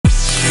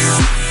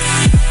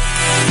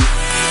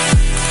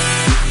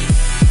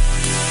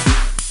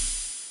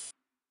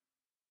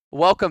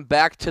welcome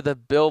back to the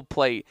Bill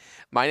Plate.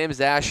 My name is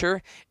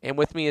Asher, and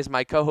with me is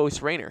my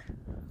co-host Rainer.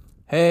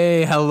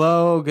 Hey,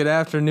 hello, good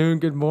afternoon,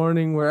 good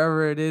morning,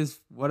 wherever it is,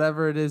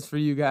 whatever it is for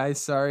you guys.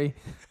 Sorry,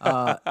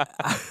 I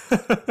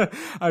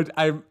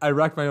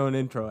wrecked my own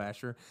intro,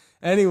 Asher.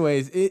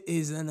 Anyways, it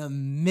is an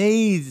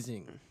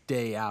amazing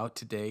day out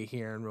today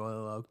here in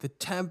Royal Oak. The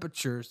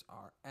temperatures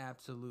are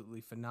absolutely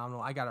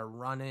phenomenal. I got a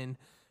run in.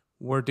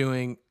 We're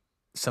doing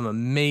some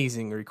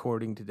amazing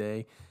recording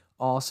today.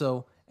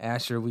 Also,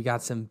 Asher, we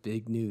got some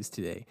big news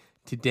today.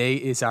 Today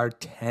is our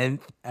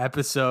 10th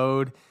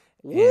episode.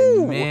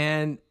 Woo! And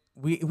man,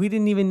 we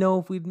didn't even know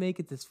if we'd make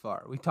it this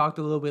far. We talked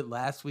a little bit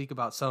last week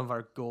about some of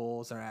our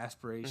goals, our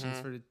aspirations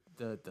for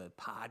the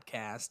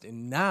podcast.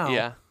 And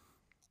now,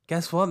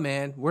 guess what,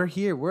 man? We're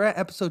here. We're at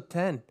episode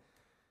 10.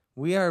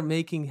 We are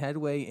making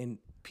headway and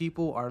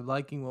people are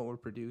liking what we're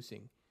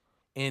producing.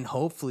 And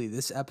hopefully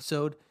this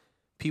episode,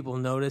 people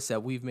notice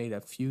that we've made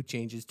a few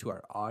changes to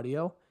our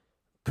audio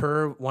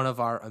per one of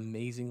our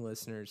amazing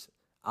listeners.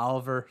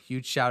 Oliver,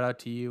 huge shout out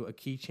to you. A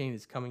keychain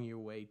is coming your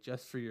way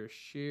just for your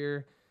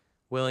sheer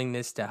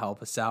willingness to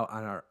help us out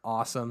on our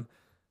awesome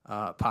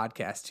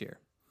podcast here.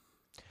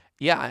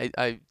 Yeah,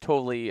 I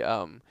totally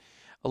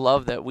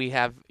love that we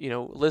have,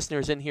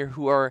 listeners in here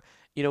who are,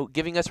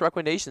 giving us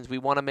recommendations. We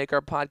want to make our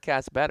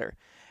podcast better.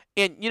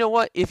 And you know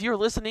what? If you're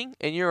listening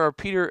and you're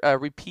a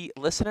repeat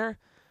listener,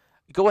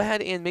 go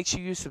ahead and make sure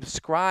you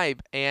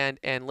subscribe and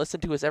listen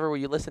to us everywhere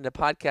you listen to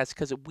podcasts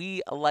because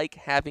we like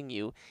having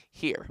you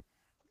here.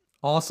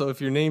 Also,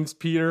 if your name's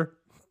Peter,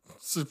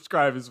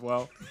 subscribe as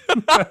well.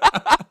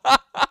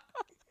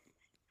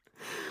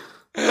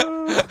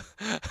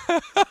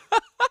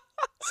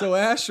 So,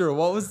 Asher,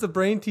 what was the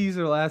brain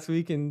teaser last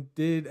week, and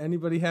did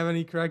anybody have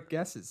any correct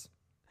guesses?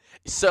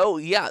 So,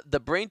 the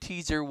brain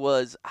teaser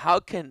was how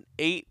can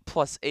 8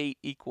 plus 8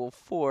 equal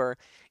 4?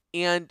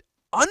 And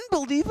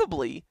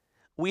unbelievably,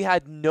 we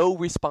had no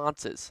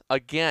responses.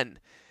 Again,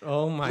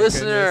 oh my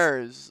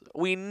listeners, goodness.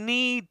 We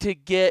need to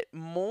get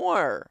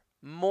more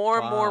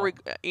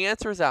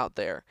answers out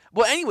there.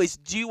 Well, anyways,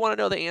 do you want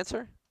to know the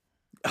answer?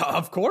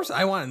 Of course,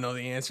 I want to know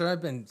the answer.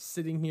 I've been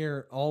sitting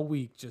here all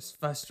week just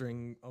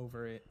festering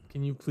over it.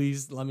 Can you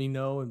please let me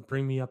know and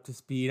bring me up to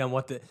speed on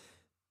what the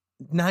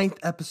 9th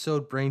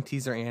episode brain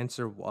teaser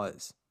answer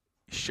was?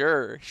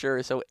 Sure.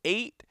 So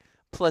 8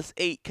 plus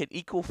 8 can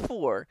equal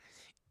 4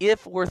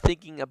 if we're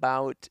thinking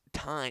about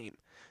time.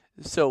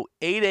 So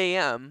 8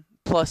 a.m.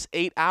 plus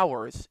 8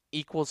 hours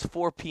equals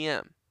 4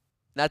 p.m.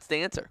 That's the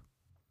answer.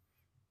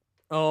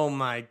 Oh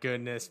my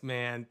goodness,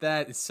 man.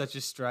 That is such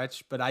a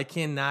stretch, but I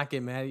cannot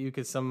get mad at you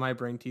because some of my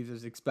brain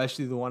teasers,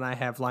 especially the one I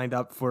have lined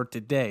up for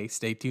today,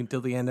 stay tuned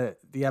till the end of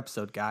the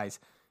episode, guys.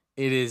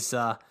 It is,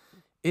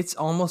 it's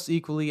almost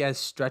equally as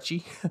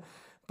stretchy,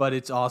 but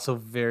it's also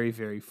very,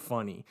 very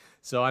funny.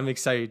 So I'm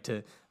excited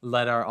to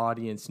let our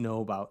audience know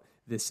about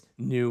this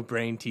new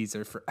brain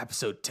teaser for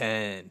episode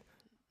 10.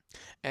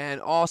 And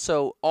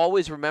also,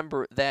 always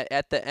remember that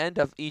at the end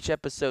of each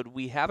episode,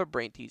 we have a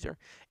brain teaser.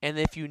 And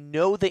if you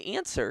know the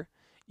answer,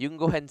 you can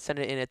go ahead and send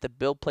it in at the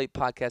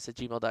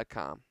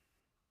billplatepodcast@gmail.com.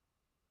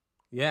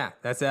 Yeah,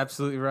 that's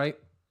absolutely right.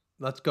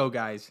 Let's go,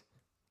 guys.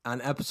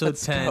 On episode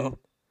 10,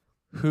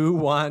 who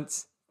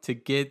wants to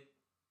get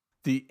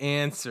the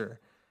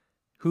answer?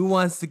 Who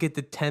wants to get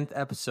the 10th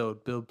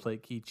episode Bill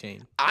Plate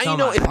keychain?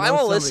 If I'm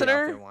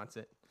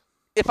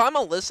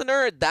a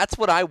listener, that's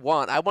what I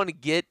want. I want to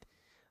get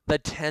the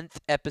 10th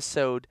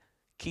episode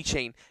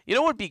keychain. You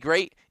know what would be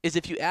great is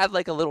if you add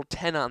like a little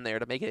 10 on there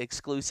to make it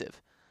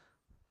exclusive.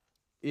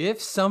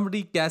 If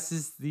somebody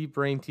guesses the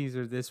brain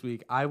teaser this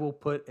week, I will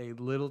put a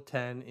little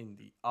 10 in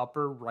the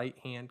upper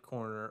right-hand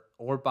corner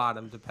or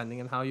bottom,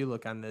 depending on how you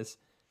look on this,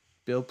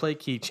 Bill Plate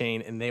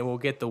keychain, and they will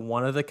get the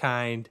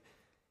one-of-the-kind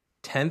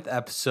 10th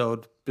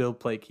episode Bill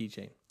Plate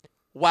keychain.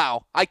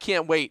 Wow, I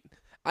can't wait.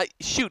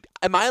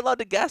 Am I allowed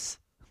to guess?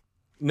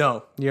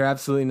 No, you're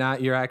absolutely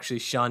not. You're actually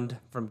shunned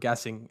from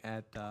guessing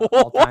at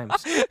all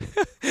times.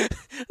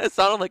 It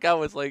sounded like I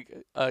was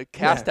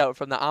cast out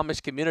from the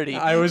Amish community. You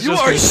are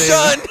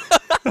shunned.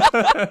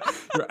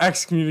 You're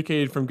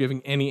excommunicated from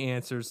giving any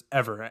answers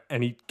ever at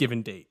any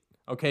given date.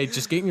 Okay,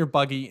 just get in your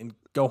buggy and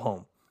go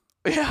home.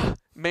 Yeah,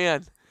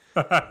 man.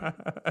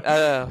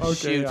 Okay,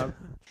 shoot.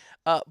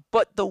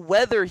 But the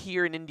weather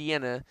here in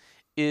Indiana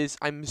is,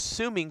 I'm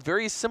assuming,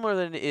 very similar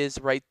than it is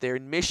right there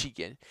in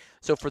Michigan.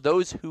 So for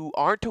those who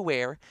aren't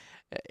aware,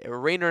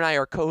 Rainer and I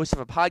are co-hosts of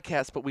a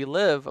podcast, but we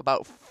live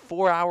about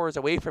 4 hours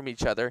away from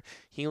each other.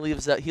 He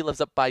lives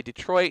up by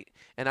Detroit,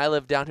 and I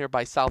live down here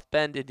by South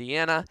Bend,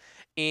 Indiana.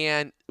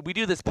 And we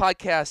do this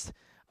podcast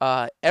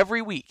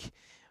every week.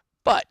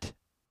 But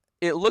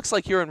it looks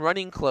like you're in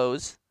running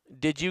clothes.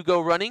 Did you go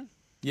running?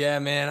 Yeah,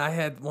 man, I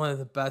had one of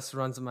the best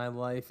runs of my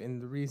life,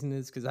 and the reason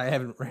is because I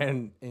haven't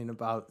ran in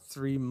about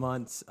 3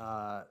 months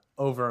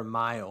over a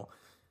mile.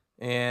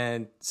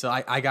 And so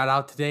I got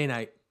out today, and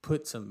I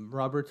put some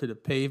rubber to the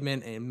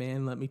pavement, and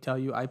man, let me tell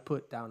you, I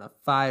put down a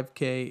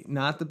 5K.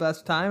 Not the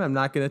best time. I'm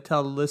not going to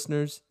tell the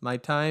listeners my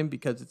time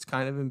because it's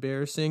kind of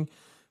embarrassing,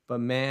 But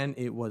man,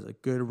 it was a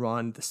good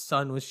run. The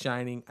sun was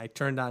shining. I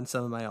turned on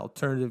some of my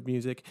alternative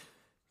music,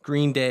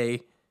 Green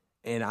Day,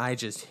 and I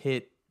just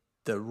hit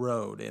the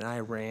road. And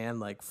I ran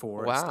like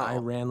Forrest. Wow. I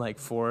ran like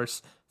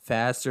Forrest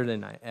faster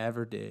than I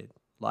ever did.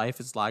 Life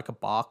is like a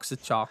box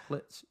of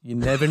chocolates. You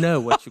never know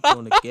what you're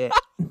going to get.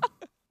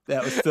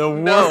 That was the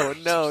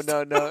worst. No.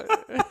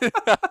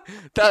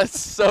 That's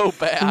so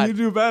bad. Can you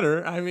do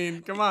better? I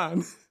mean, come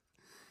on.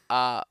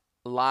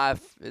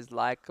 Life is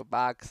like a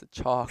box of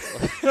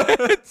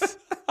chocolates.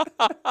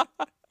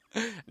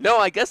 No,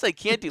 I guess I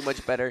can't do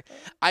much better.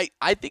 I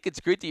think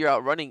it's great that you're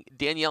out running.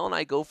 Danielle and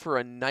I go for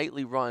a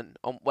nightly run.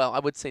 Well, I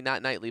would say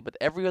not nightly, but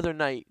every other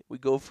night we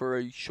go for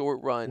a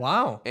short run.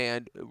 Wow.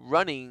 And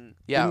running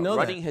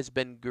has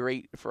been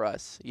great for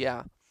us.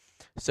 Yeah.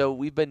 So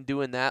we've been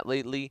doing that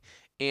lately.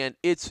 And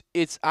it's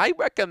I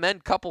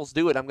recommend couples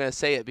do it. I'm going to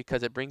say it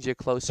because it brings you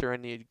closer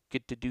and you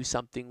get to do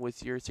something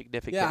with your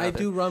significant other. Yeah, I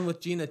do run with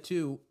Gina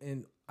too.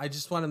 And I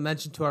just want to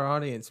mention to our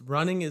audience,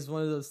 running is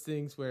one of those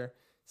things where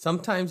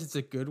sometimes it's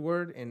a good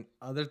word and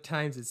other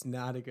times it's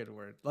not a good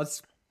word.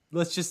 Let's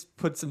just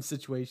put some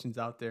situations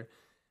out there.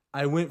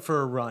 I went for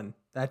a run.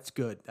 That's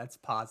good. That's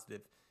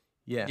positive.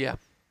 Yeah.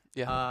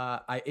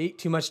 I ate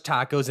too much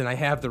tacos and I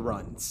have the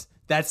runs.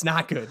 That's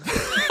not good.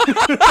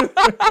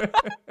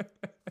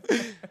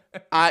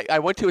 I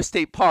went to a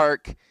state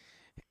park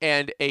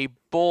and a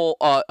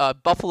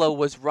buffalo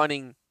was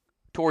running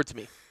towards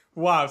me.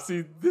 Wow.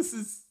 See, this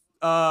is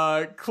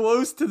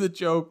close to the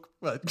joke,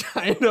 but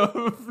kind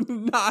of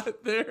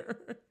not there.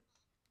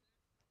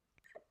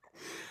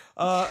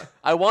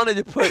 I wanted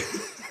to put.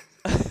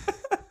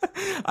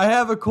 I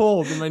have a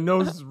cold and my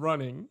nose is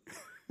running.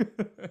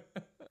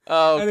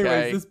 Okay.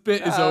 Anyways, this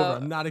bit is over.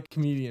 I'm not a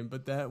comedian,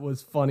 but that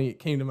was funny. It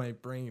came to my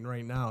brain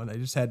right now, and I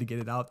just had to get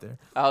it out there.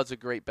 That was a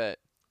great bit.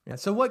 Yeah.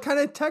 So, what kind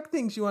of tech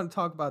things you want to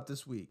talk about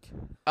this week?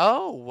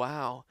 Oh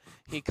wow,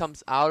 he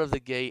comes out of the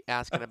gate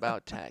asking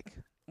about tech.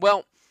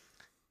 Well,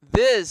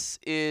 this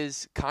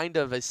is kind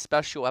of a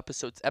special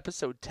episode. It's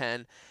episode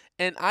 10.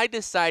 And I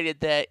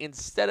decided that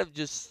instead of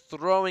just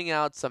throwing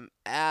out some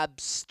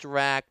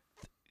abstract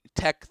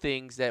tech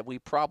things that we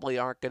probably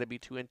aren't going to be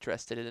too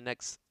interested in the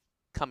next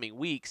coming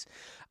weeks,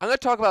 I'm going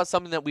to talk about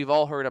something that we've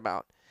all heard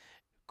about,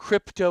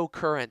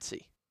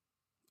 cryptocurrency.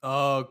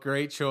 Oh,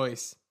 great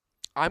choice.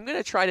 I'm going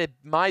to try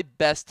my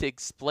best to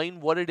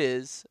explain what it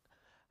is,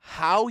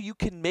 how you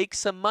can make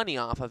some money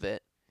off of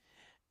it,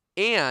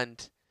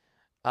 and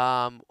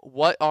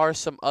what are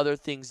some other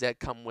things that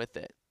come with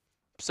it.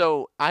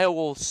 So I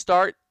will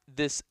start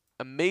this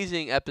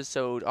amazing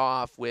episode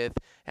off with,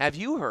 have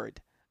you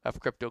heard of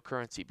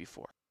cryptocurrency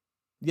before?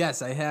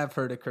 Yes, I have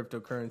heard of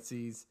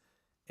cryptocurrencies.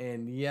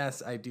 And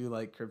yes, I do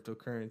like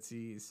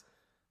cryptocurrencies.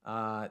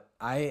 I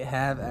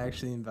have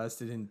actually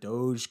invested in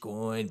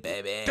Dogecoin,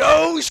 baby.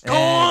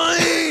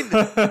 Dogecoin!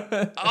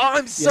 Oh,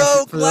 I'm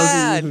so glad. For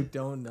those of you who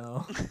don't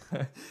know,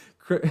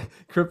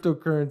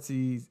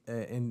 cryptocurrencies,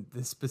 and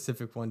the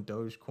specific one,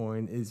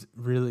 Dogecoin, is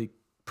really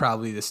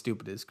probably the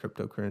stupidest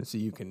cryptocurrency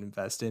you can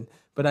invest in.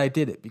 But I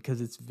did it because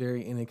it's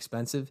very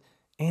inexpensive.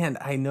 And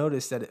I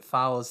noticed that it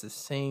follows the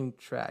same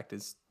track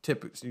as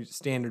typical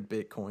standard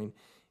Bitcoin.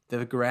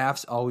 The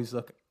graphs always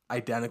look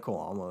identical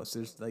almost.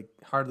 There's like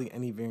hardly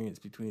any variance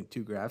between the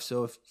two graphs.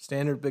 So if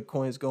standard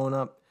Bitcoin is going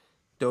up,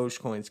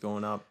 Dogecoin's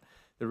going up.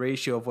 The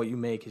ratio of what you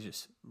make is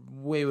just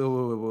way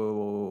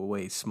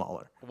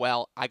smaller.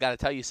 Well, I got to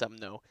tell you something,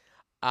 though.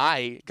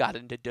 I got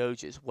into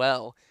Doge as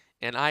well,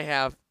 and I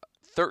have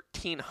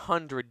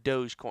 1,300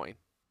 Dogecoin.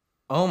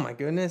 Oh, my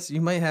goodness.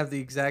 You might have the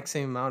exact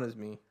same amount as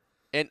me.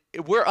 And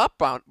I'm up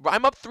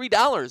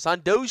 $3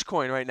 on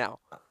Dogecoin right now.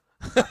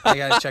 I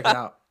got to check it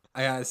out.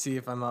 I got to see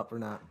if I'm up or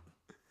not.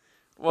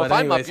 Well, but if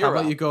anyways, I'm up, you're how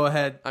about up. you go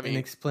ahead and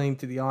explain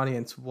to the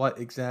audience what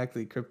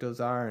exactly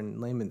cryptos are in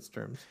layman's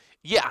terms?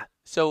 Yeah,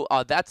 so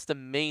that's the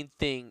main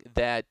thing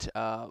that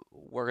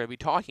we're going to be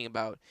talking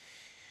about.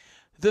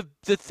 The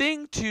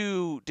thing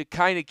to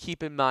kind of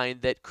keep in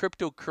mind that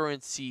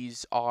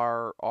cryptocurrencies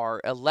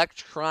are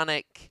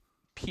electronic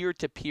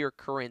peer-to-peer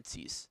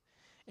currencies.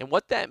 And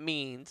what that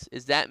means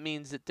is that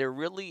there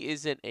really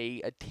isn't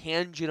a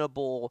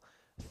tangible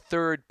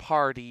third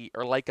party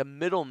or like a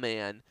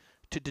middleman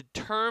to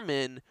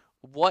determine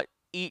what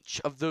each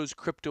of those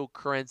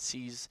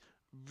cryptocurrencies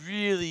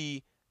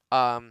really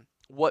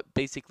what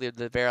basically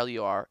the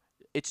value are.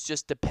 It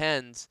just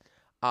depends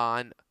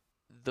on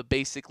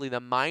basically the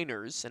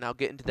miners, and I'll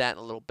get into that in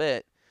a little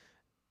bit,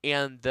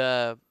 and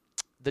the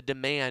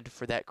demand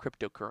for that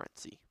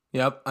cryptocurrency.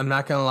 Yep, I'm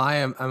not gonna lie,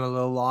 I'm a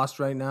little lost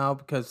right now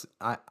because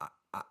I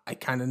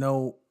kind of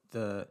know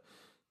the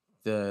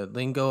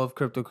lingo of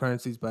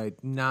cryptocurrencies,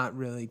 but not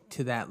really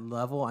to that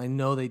level. I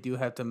know they do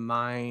have to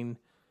mine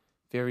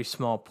very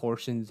small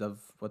portions of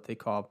what they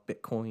call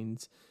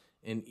Bitcoins,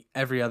 and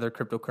every other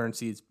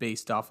cryptocurrency is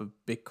based off of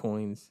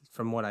Bitcoins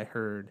from what I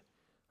heard.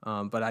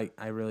 But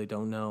I really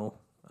don't know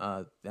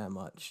that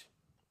much.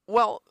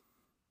 Well,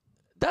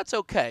 that's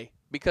okay,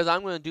 because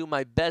I'm going to do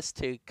my best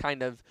to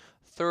kind of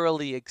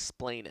thoroughly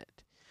explain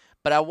it.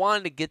 But I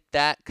wanted to get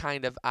that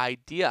kind of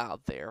idea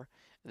out there.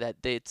 that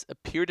it's a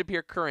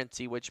peer-to-peer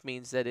currency, which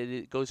means that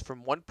it goes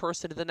from one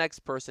person to the next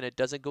person. It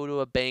doesn't go to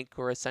a bank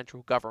or a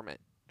central government.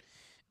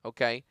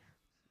 Okay?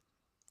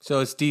 So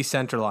it's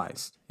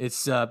decentralized.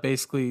 It's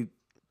basically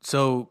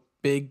so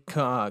big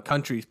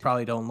countries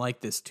probably don't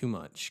like this too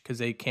much because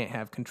they can't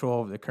have control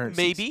over the currencies.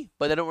 Maybe,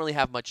 but they don't really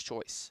have much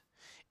choice.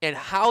 And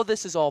how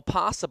this is all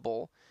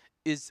possible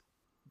is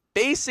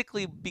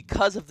basically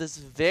because of this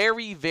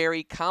very,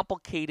 very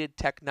complicated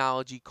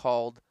technology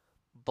called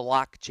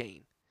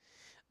blockchain.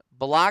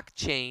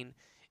 Blockchain,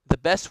 the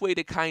best way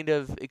to kind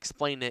of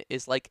explain it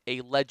is like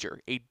a ledger,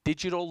 a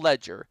digital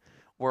ledger,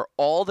 where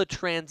all the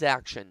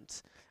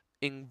transactions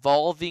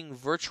involving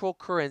virtual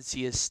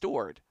currency is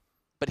stored.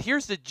 But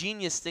here's the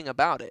genius thing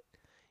about it,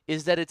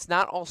 is that it's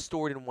not all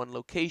stored in one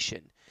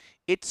location.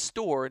 It's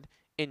stored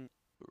in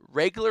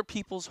regular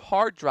people's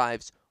hard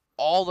drives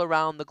all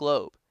around the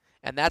globe.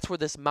 And that's where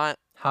this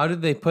How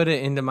did they put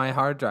it into my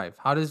hard drive?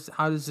 How does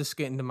this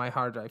get into my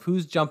hard drive?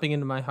 Who's jumping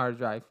into my hard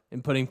drive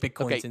and putting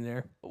Bitcoins in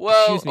there?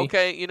 Well,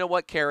 okay, you know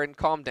what, Karen,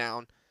 calm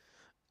down.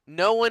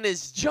 No one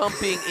is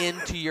jumping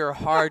into your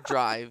hard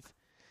drive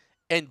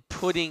and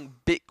putting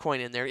Bitcoin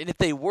in there. And if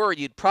they were,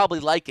 you'd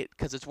probably like it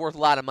because it's worth a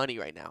lot of money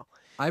right now.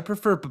 I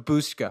prefer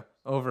babushka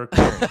over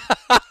Karen.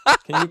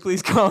 Can you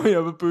please call me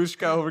a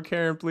babushka over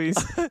Karen, please?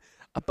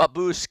 A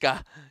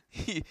babushka.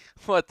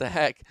 What the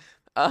heck?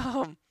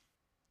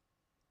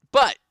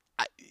 But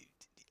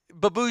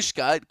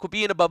babushka,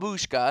 being a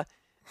babushka,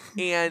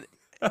 and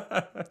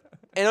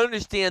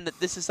understand that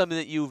this is something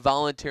that you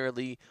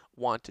voluntarily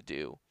want to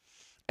do,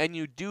 and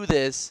you do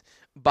this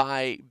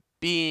by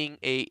being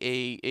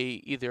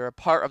either a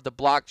part of the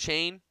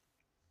blockchain,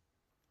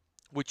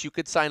 which you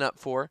could sign up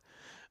for,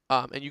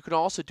 and you can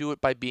also do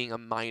it by being a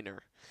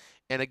miner.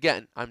 And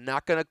again, I'm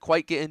not going to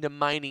quite get into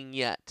mining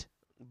yet,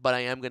 but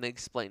I am going to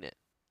explain it.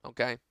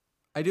 Okay?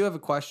 I do have a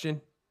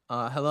question.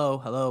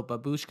 Hello,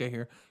 babushka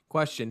here.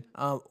 Question.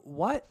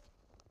 What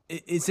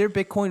is there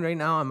Bitcoin right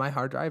now on my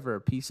hard drive or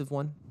a piece of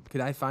one?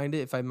 Could I find it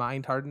if I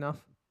mined hard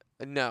enough?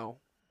 No.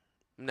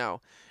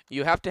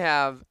 You have to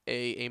have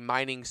a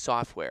mining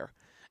software.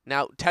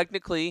 Now,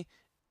 technically,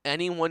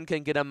 anyone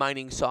can get a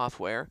mining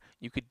software.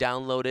 You could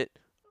download it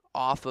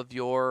off of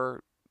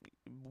your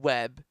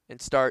web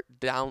and start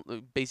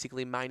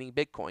basically mining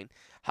Bitcoin.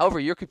 However,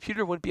 your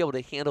computer wouldn't be able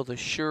to handle the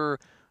sheer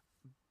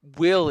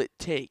will it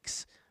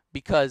takes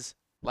because,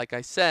 like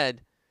I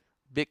said,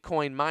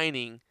 Bitcoin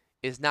mining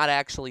is not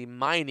actually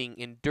mining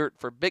in dirt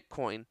for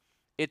Bitcoin.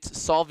 It's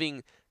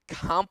solving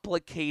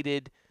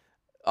complicated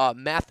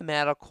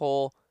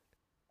mathematical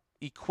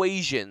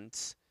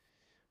equations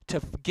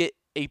to get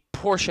a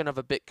portion of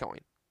a Bitcoin.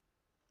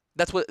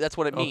 That's what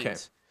it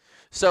means.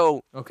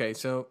 Okay.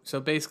 So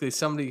basically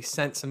somebody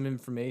sent some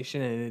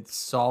information and it's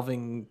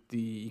solving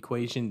the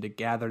equation to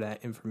gather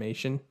that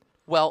information.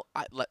 Well,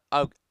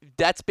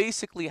 that's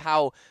basically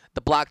how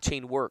the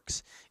blockchain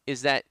works,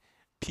 is that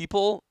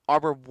people are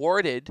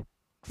rewarded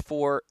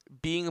for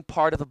being a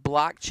part of the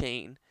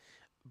blockchain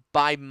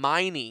by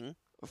mining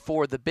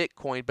for the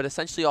Bitcoin, but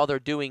essentially all they're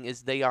doing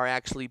is they are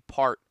actually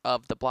part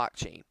of the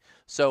blockchain.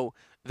 So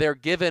they're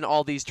given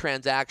all these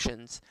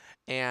transactions,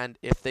 and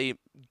if they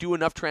do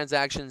enough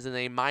transactions and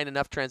they mine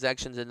enough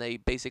transactions and they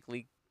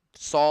basically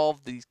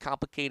solve these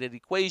complicated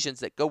equations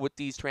that go with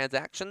these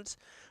transactions,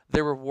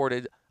 they're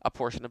rewarded a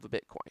portion of a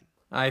Bitcoin.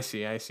 I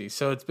see.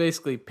 So it's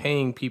basically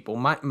paying people.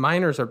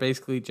 Miners are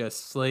basically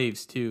just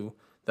slaves to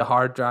the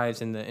hard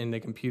drives and the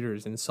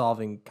computers and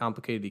solving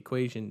complicated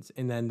equations,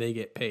 and then they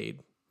get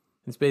paid.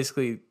 It's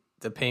basically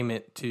the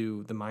payment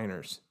to the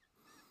miners.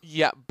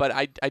 Yeah, but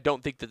I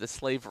don't think that the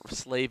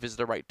slave is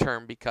the right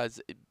term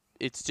because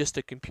it's just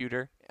a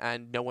computer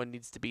and no one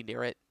needs to be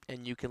near it,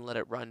 and you can let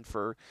it run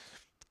for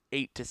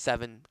 8 to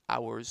 7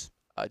 hours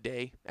a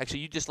day.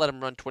 Actually, you just let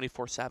them run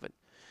 24/7.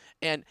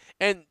 And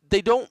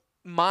they don't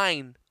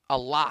mine a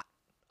lot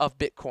of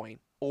Bitcoin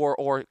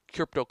or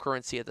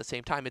cryptocurrency at the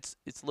same time. It's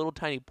little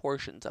tiny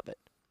portions of it.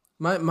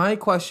 My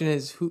question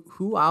is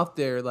who out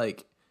there,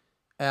 like,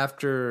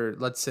 after,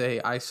 let's say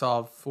I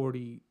solve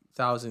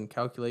 40,000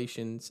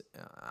 calculations,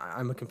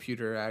 I'm a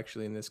computer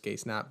actually in this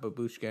case, not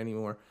babushka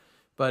anymore,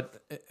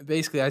 but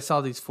basically I saw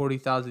these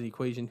 40,000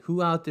 equations.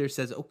 Who out there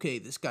says, okay,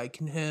 this guy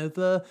can have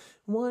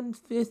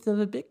 1/5 of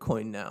a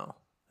Bitcoin now?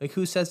 Like,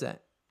 who says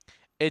that?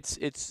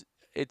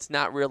 It's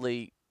not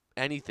really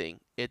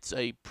anything. It's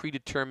a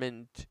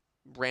predetermined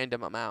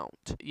random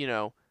amount,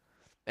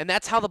 and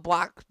that's how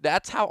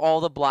all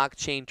the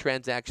blockchain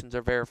transactions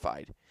are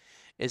verified,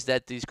 is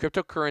that these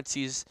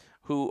cryptocurrencies,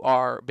 who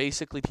are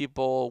basically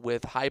people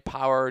with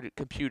high-powered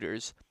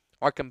computers,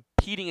 are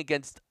competing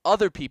against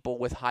other people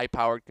with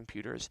high-powered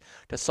computers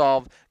to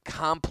solve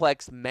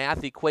complex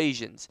math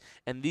equations,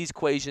 and these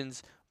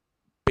equations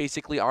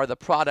basically are the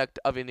product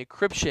of an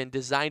encryption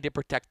designed to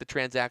protect the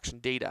transaction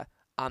data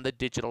on the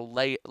digital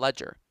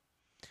ledger.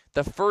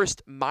 The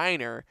first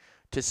miner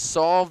to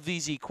solve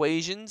these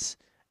equations,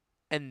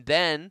 and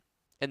then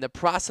in the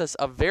process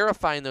of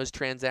verifying those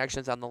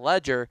transactions on the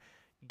ledger,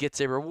 gets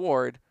a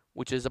reward,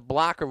 which is a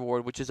block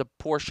reward, which is a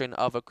portion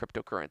of a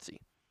cryptocurrency.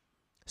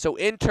 So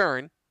in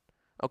turn,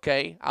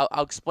 Okay,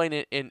 I'll explain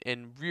it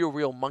in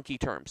real monkey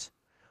terms.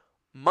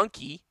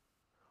 Monkey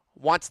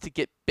wants to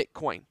get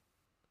Bitcoin.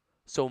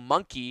 So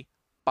Monkey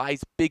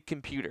buys big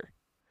computer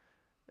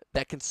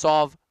that can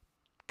solve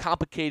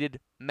complicated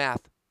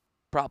math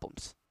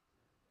problems.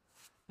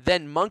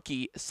 Then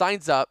Monkey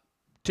signs up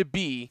to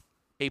be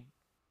a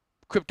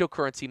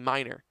cryptocurrency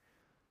miner.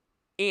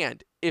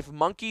 And if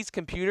Monkey's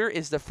computer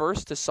is the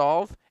first to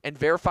solve and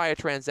verify a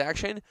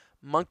transaction,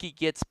 Monkey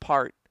gets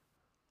part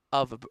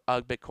of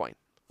a Bitcoin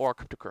or a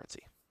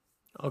cryptocurrency.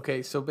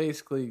 Okay, so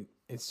basically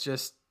it's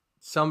just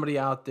somebody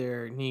out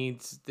there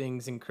needs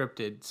things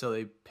encrypted, so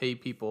they pay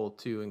people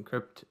to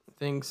encrypt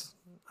things.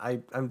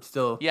 I'm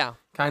still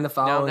kind of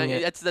following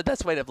it. That's the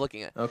best way of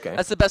looking at it. Okay.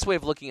 That's the best way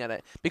of looking at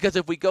it. Because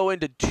if we go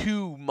into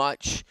too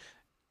much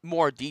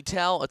more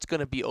detail, it's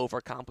going to be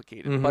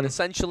overcomplicated. Mm-hmm. But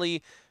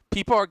essentially,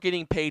 people are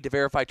getting paid to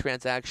verify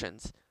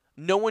transactions.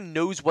 No one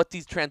knows what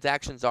these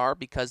transactions are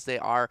because they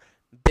are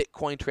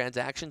Bitcoin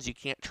transactions. You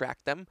can't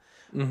track them.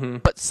 Mm-hmm.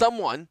 But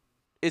someone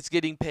is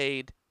getting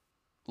paid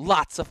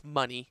lots of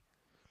money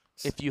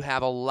if you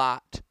have a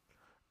lot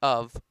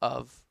of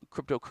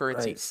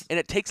cryptocurrency. Right. And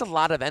it takes a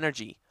lot of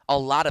energy.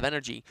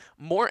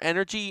 More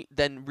energy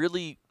than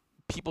really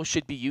people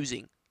should be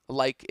using.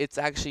 Like, it's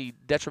actually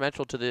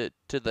detrimental to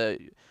the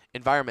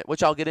environment,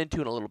 which I'll get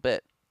into in a little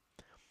bit.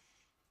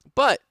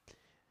 But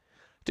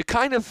to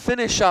kind of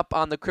finish up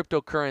on the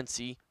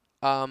cryptocurrency,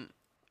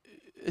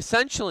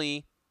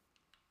 essentially,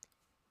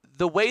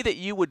 the way that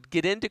you would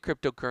get into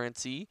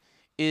cryptocurrency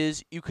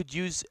is you could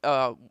use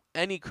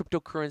any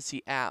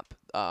cryptocurrency app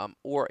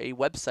or a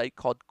website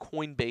called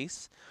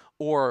Coinbase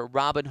or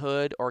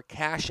Robinhood or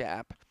Cash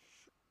App,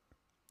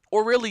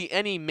 or really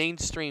any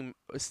mainstream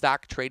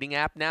stock trading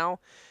app now,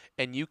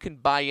 and you can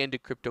buy into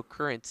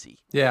cryptocurrency.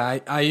 Yeah,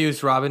 I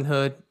use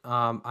Robinhood.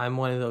 I'm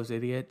one of those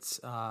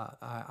idiots.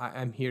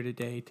 I'm here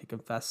today to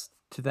confess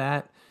to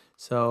that.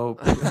 So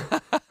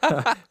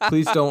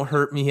please don't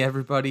hurt me,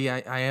 everybody.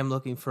 I am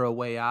looking for a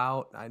way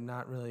out. I'm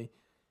not really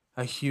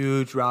a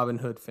huge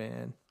Robinhood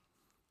fan.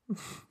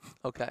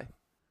 Okay.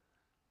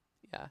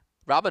 Yeah,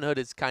 Robinhood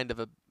is kind of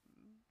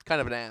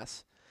an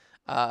ass.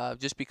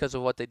 Just because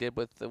of what they did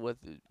with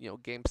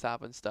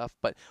GameStop and stuff.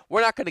 But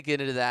we're not going to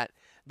get into that.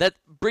 That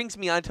brings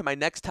me on to my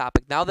next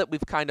topic. Now that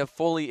we've kind of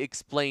fully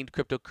explained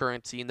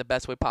cryptocurrency in the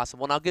best way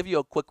possible, and I'll give you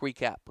a quick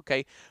recap,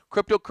 okay?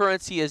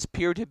 Cryptocurrency is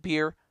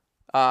peer-to-peer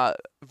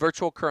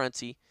virtual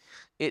currency.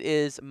 It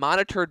is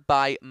monitored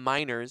by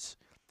miners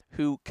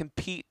who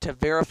compete to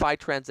verify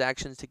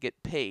transactions to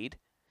get paid,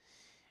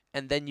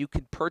 and then you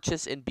can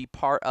purchase and be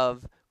part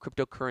of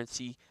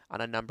cryptocurrency on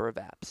a number of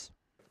apps.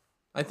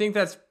 I think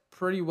that's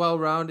pretty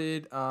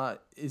well-rounded.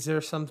 Is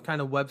there some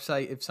kind of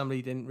website, if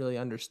somebody didn't really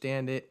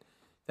understand it,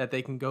 that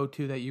they can go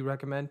to that you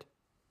recommend?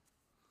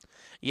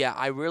 Yeah,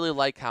 I really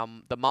like how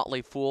the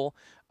Motley Fool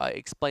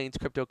explains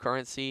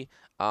cryptocurrency.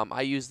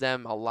 I use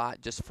them a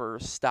lot just for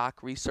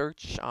stock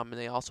research, and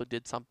they also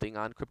did something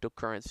on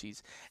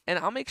cryptocurrencies. And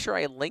I'll make sure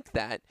I link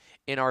that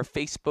in our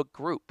Facebook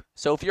group.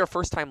 So if you're a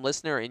first-time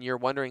listener and you're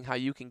wondering how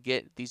you can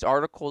get these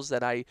articles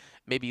that I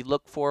maybe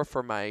look for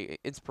my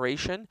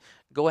inspiration,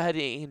 go ahead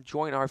and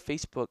join our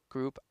Facebook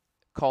group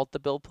called the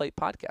Bill Plate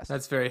Podcast.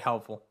 That's very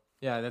helpful.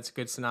 Yeah, that's a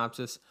good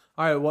synopsis.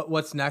 All right,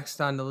 what's next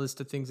on the list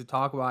of things to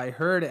talk about? I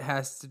heard it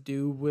has to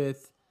do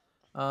with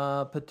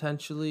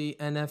potentially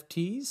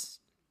NFTs.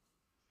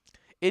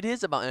 It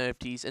is about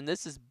NFTs, and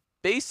this is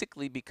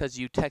basically because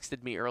you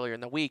texted me earlier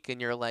in the week,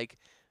 and you're like,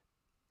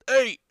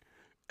 "Hey,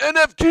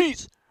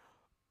 NFTs,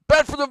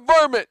 bad for the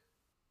environment.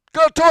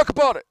 Gotta talk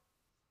about it."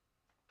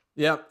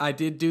 Yep, I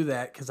did do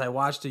that because I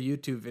watched a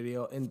YouTube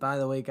video. And by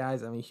the way,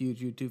 guys, I'm a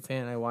huge YouTube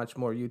fan. I watch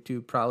more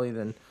YouTube probably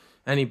than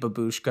any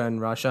babushka in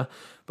Russia.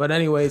 But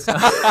anyways, back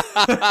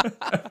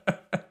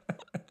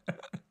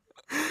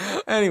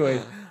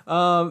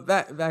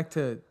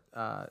to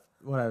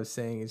what I was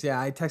saying is,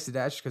 I texted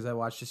Ash because I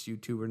watched this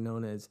YouTuber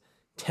known as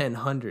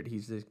 1000.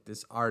 He's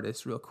this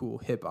artist, real cool,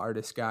 hip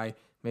artist guy,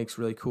 makes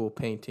really cool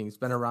paintings,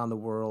 been around the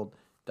world,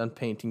 done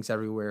paintings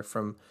everywhere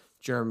from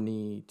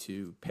Germany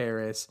to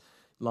Paris,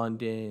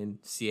 London,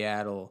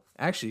 Seattle,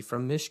 actually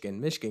from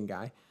Michigan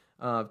guy.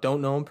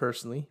 Don't know him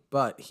personally,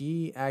 but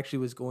he actually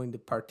was going to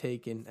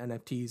partake in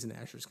NFTs, and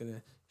Asher's going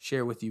to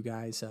share with you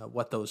guys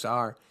what those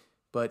are.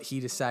 But he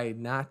decided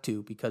not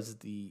to because of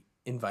the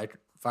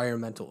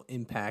environmental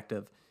impact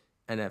of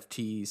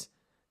NFTs.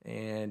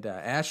 And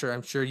Asher,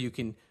 I'm sure you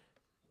can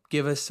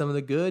give us some of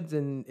the goods,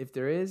 and if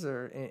there is,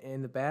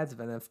 and the bads of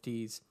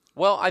NFTs.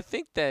 Well, I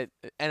think that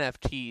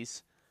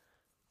NFTs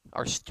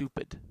are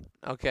stupid.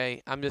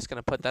 Okay, I'm just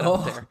gonna put that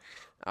out there.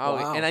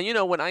 Wow.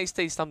 And when I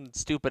say something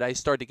stupid, I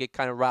start to get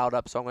kind of riled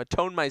up. So I'm gonna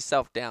tone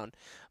myself down.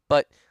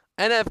 But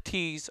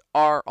NFTs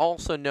are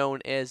also known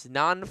as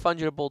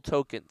non-fungible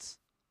tokens.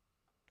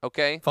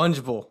 Okay.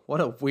 Fungible.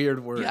 What a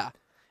weird word. Yeah,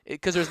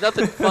 because there's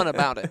nothing fun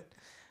about it.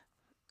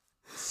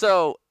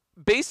 So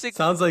basic.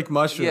 Sounds like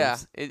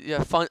mushrooms.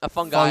 Yeah, a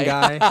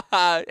fungi.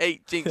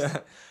 Hey, jinx.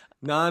 Yeah.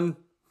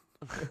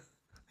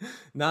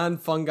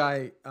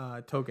 Non-fungi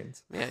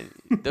tokens. Man,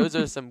 those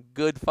are some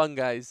good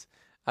fungis.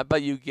 I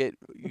bet you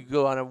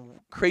go on a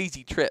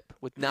crazy trip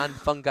with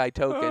non-fungi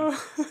token.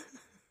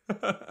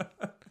 That's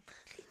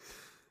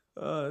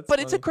But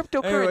funny. it's a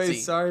cryptocurrency. Anyway,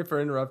 sorry for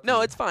interrupting.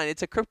 No, it's fine.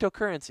 It's a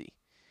cryptocurrency.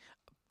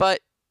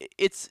 But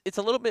it's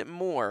a little bit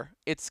more.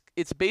 It's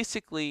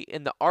basically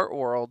in the art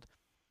world,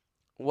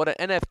 what an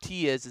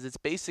NFT is it's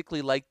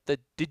basically like the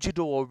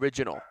digital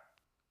original.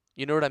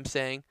 You know what I'm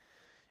saying?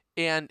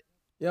 And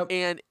Yep.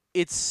 and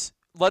it's,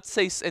 let's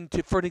say,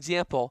 for an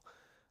example,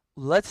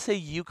 let's say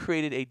you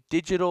created a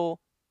digital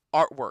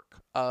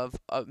artwork of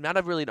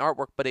not really an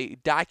artwork, but a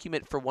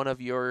document for one of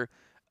your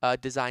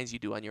designs you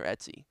do on your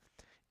Etsy,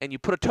 and you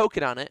put a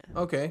token on it.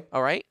 Okay.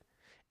 All right.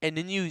 And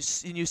then you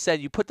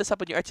said you put this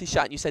up on your Etsy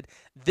shop, and you said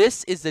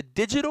this is the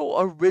digital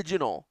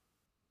original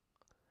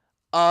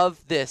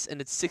of this,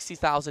 and it's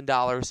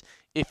 $60,000.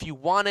 If you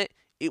want it,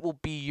 it will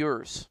be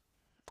yours.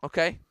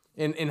 Okay.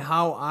 And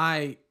how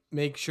I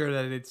make sure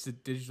that it's a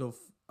digital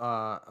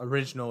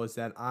original is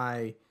that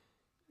I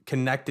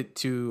connect it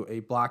to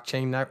a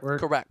blockchain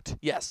network. Correct.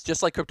 Yes,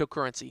 just like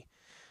cryptocurrency.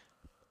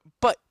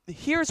 But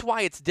here's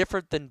why it's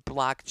different than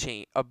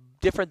blockchain,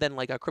 different than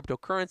like a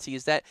cryptocurrency,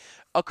 is that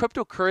a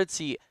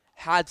cryptocurrency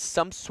had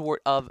some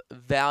sort of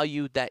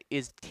value that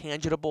is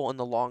tangible in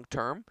the long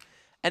term.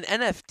 An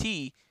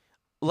NFT,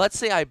 let's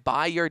say I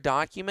buy your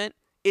document,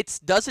 it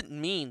doesn't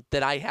mean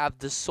that I have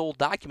this sold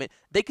document.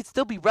 They could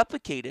still be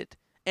replicated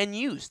and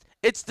used.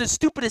 It's the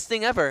stupidest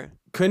thing ever.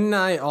 Couldn't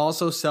I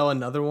also sell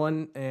another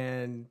one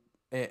and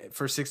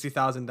for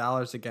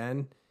 $60,000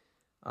 again?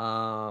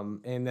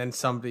 And then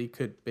somebody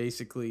could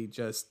basically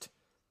just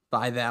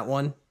buy that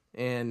one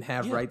and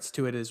have rights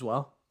to it as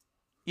well.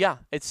 Yeah,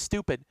 it's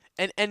stupid.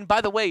 And by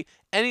the way,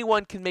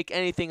 anyone can make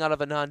anything out of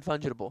a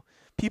non-fungible.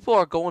 People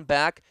are going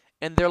back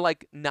and they're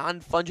like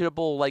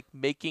non-fungible, like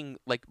making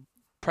like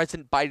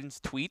President Biden's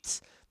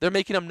tweets. They're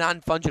making them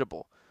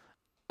non-fungible.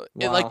 Wow.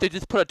 And like they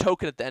just put a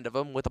token at the end of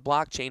them with a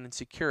blockchain and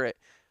secure it.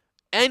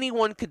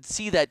 Anyone could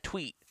see that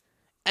tweet.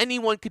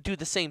 Anyone could do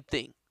the same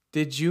thing.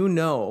 Did you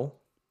know,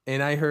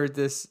 and I heard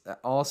this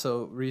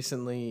also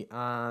recently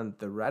on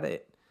the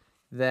Reddit,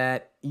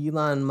 that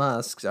Elon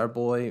Musk's, our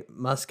boy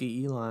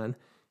Muskie Elon,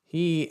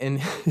 he and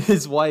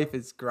his wife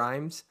is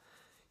Grimes.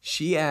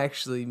 She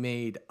actually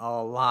made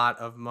a lot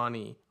of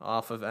money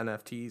off of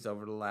NFTs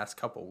over the last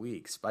couple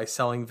weeks by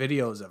selling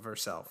videos of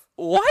herself.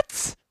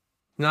 What?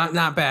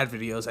 Not bad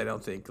videos, I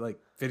don't think. Like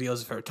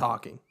videos of her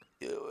talking.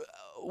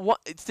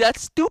 What?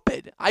 That's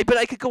stupid. I bet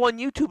I could go on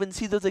YouTube and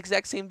see those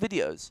exact same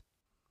videos.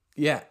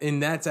 Yeah,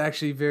 and that's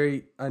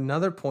actually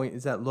another point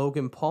is that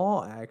Logan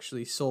Paul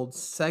actually sold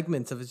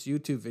segments of his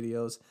YouTube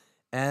videos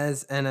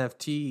as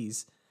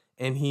NFTs,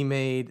 and he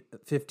made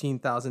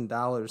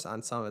 $15,000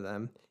 on some of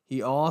them.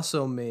 He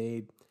also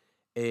made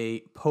a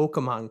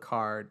Pokemon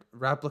card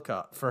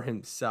replica for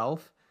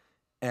himself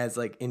as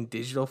like in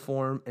digital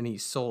form, and he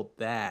sold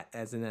that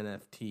as an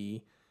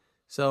NFT.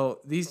 So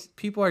these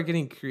people are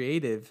getting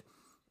creative,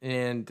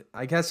 and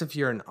I guess if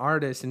you're an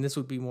artist, and this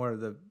would be more of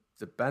the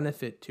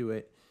benefit to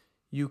it,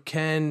 you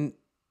can,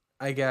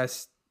 I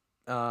guess,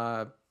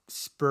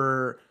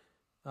 spur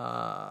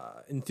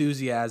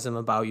enthusiasm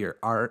about your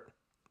art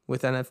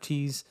with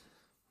NFTs.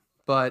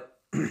 But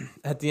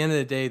at the end of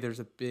the day, there's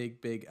a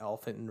big, big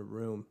elephant in the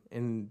room.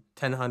 And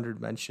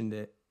 1000 mentioned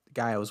it. The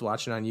guy I was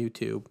watching on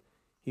YouTube,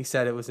 he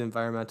said it was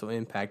environmental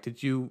impact.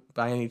 Did you,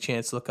 by any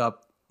chance, look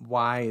up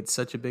why it's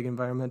such a big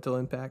environmental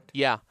impact?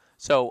 Yeah.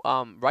 So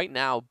right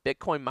now,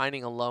 Bitcoin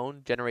mining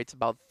alone generates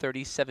about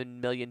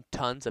 37 million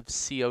tons of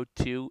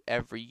CO2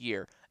 every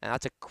year. And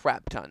that's a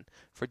crap ton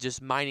for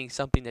just mining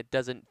something that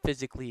doesn't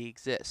physically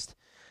exist.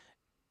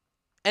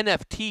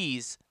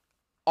 NFTs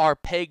are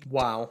pegged.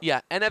 Wow.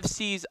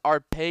 NFTs are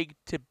pegged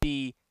to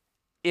be,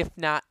 if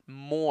not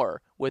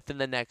more, within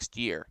the next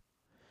year.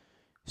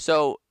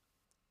 So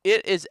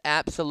it is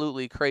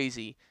absolutely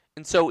crazy.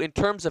 And so in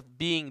terms of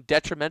being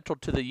detrimental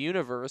to the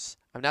universe,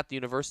 not the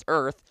universe,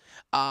 Earth,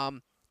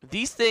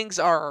 these things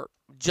are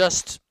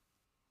just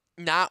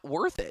not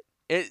worth it.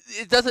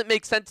 It doesn't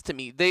make sense to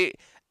me.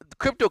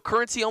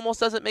 Cryptocurrency almost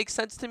doesn't make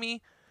sense to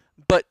me,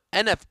 but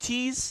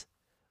NFTs,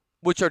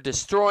 which are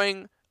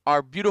destroying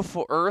our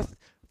beautiful Earth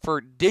for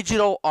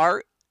digital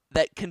art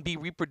that can be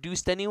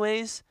reproduced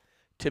anyways,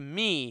 to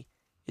me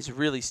is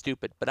really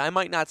stupid. But I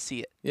might not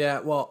see it.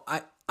 Yeah, well,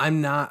 I'm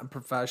not a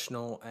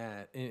professional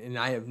and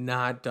I have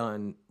not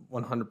done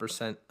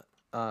 100%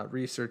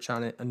 research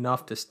on it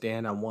enough to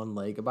stand on one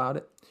leg about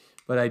it.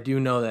 But I do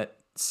know that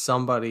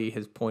somebody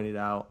has pointed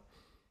out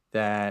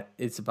that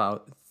it's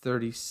about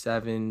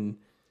 37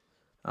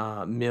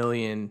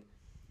 million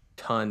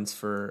tons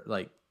for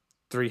like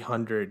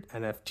 300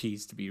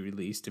 NFTs to be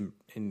released and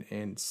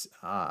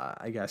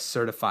I guess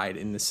certified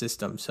in the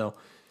system. So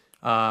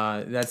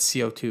that's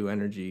CO2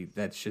 energy.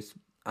 That's just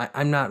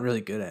I'm not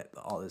really good at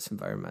all this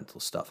environmental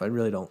stuff. I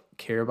really don't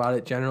care about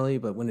it generally,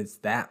 but when it's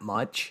that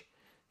much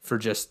for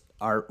just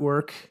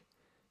artwork,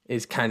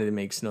 it kind of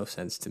makes no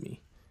sense to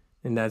me.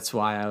 And that's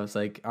why I was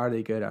like, are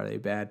they good? Are they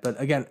bad? But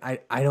again, I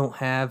don't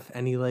have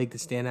any leg to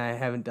stand on. I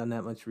haven't done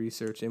that much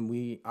research, and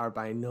we are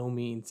by no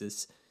means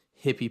this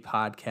hippie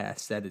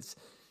podcast that is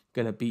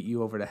gonna beat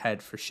you over the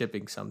head for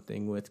shipping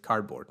something with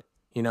cardboard.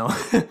 You know.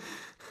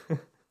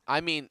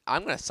 I mean,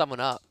 I'm gonna sum it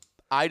up.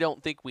 I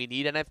don't think we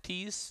need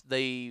NFTs.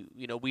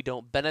 We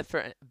don't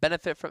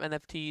benefit from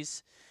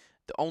NFTs.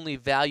 The only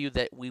value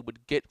that we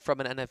would get from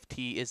an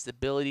NFT is the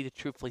ability to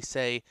truthfully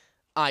say,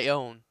 I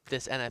own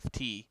this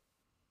NFT,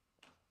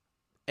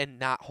 and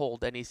not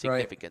hold any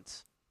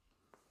significance.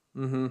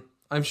 Right. Mm-hmm.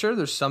 I'm sure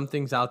there's some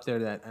things out there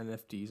that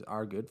NFTs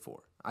are good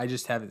for. I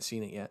just haven't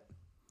seen it yet.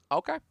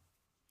 Okay.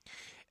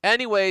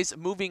 Anyways,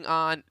 moving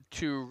on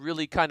to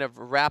really kind of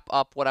wrap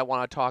up what I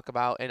want to talk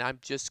about, and I'm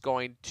just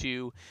going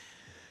to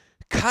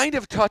kind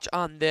of touch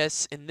on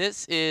this, and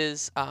this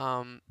is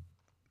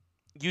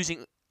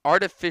using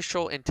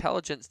artificial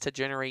intelligence to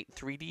generate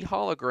 3D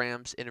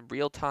holograms in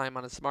real time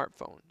on a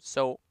smartphone.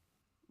 So,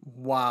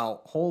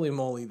 wow, holy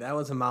moly, that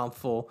was a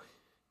mouthful,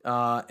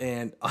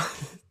 and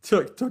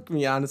took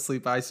me honestly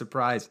by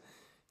surprise.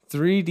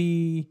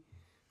 3D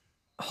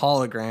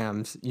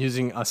holograms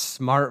using a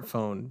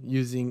smartphone,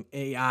 using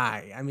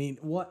AI. I mean,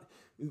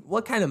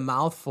 what kind of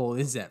mouthful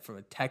is that from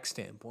a tech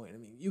standpoint? I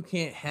mean, you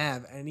can't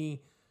have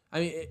any. I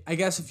mean, I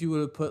guess if you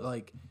would have put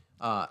like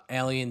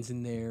aliens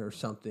in there or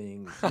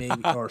something,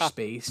 maybe, or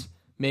space,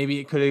 maybe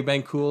it could have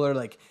been cooler.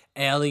 Like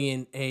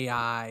alien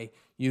AI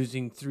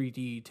using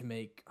 3D to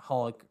make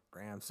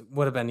holograms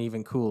would have been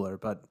even cooler.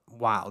 But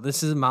wow,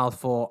 this is a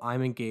mouthful.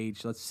 I'm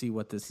engaged. Let's see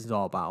what this is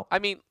all about. I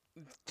mean,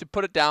 to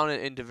put it down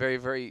into very,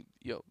 very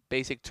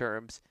basic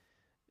terms,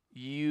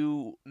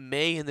 you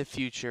may in the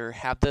future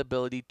have the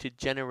ability to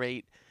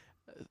generate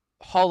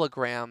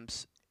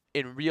holograms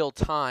in real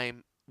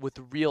time with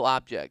real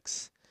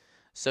objects.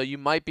 So you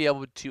might be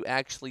able to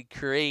actually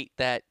create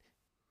that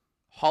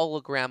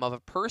hologram of a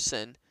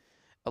person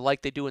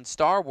like they do in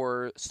Star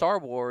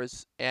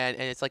Wars, and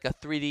it's like a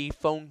 3D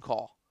phone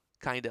call,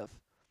 kind of.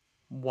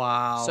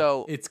 Wow.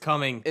 So it's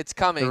coming. It's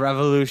coming. The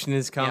revolution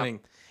is coming.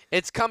 Yeah.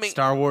 It's coming.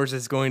 Star Wars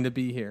is going to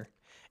be here.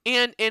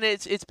 And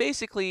it's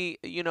basically,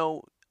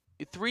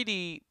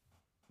 3D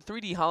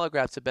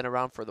holograms have been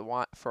around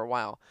for a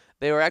while.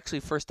 They were actually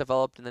first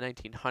developed in the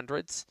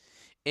 1900s.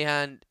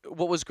 And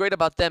what was great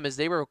about them is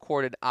they were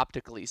recorded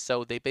optically.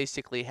 So they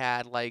basically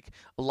had like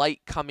light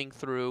coming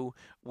through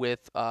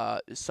with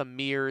some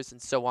mirrors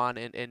and so on,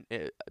 and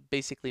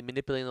basically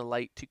manipulating the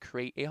light to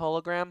create a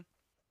hologram.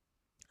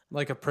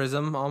 Like a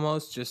prism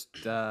almost, just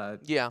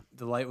yeah.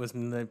 The light was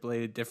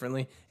manipulated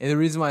differently. And the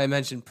reason why I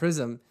mentioned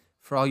prism,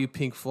 for all you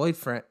Pink Floyd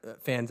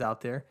fans out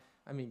there,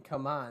 I mean,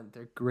 come on.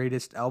 Their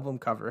greatest album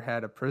cover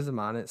had a prism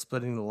on it,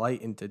 splitting the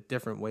light into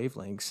different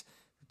wavelengths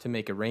to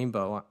make a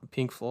rainbow.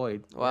 Pink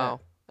Floyd.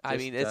 Wow. Yeah. I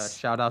mean, it's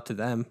shout out to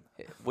them.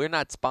 We're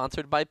not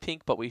sponsored by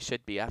Pink, but we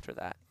should be after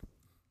that.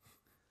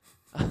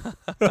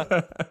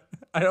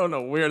 I don't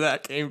know where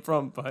that came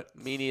from, but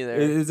me neither.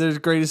 Is their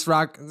greatest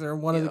rock? They're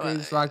one of the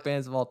greatest rock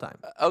bands of all time.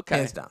 Okay,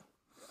 hands down.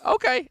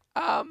 Okay.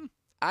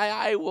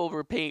 I will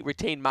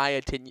retain my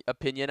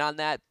opinion on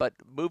that, but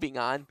moving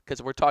on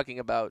because we're talking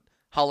about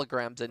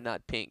holograms and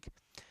not Pink.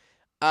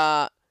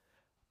 But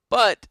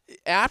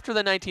after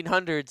the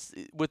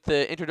 1900s, with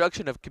the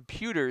introduction of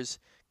computers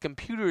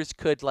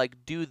could like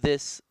do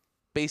this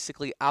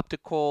basically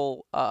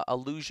optical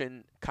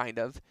illusion kind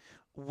of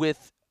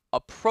with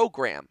a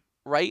program,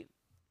 right?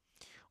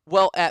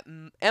 Well, at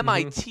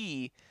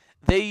MIT,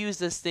 they use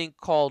this thing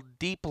called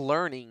deep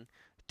learning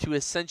to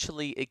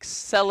essentially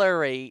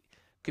accelerate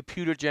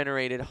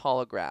computer-generated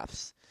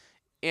holographs.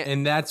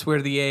 And that's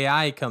where the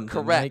AI comes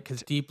in, right?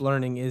 Because deep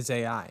learning is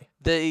AI.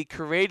 They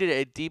created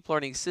a deep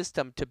learning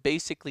system to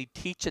basically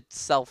teach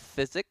itself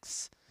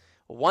physics.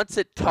 Once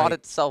it taught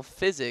itself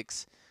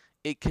physics,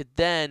 it could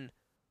then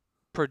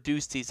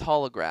produce these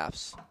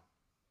holographs.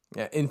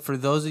 Yeah, and for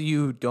those of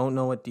you who don't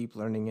know what deep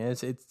learning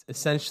is, it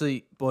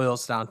essentially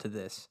boils down to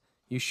this.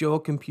 You show a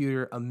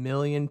computer 1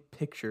 million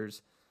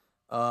pictures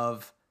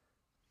of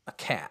a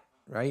cat,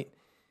 right?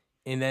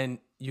 And then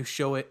you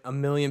show it 1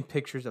 million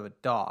pictures of a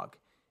dog.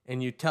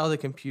 And you tell the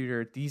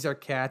computer, these are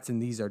cats and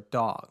these are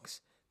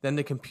dogs. Then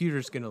the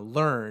computer's going to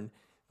learn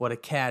what a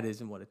cat is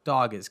and what a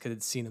dog is because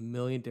it's seen 1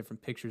 million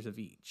different pictures of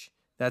each.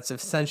 That's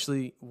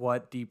essentially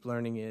what deep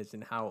learning is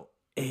and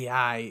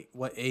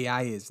what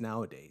AI is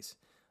nowadays.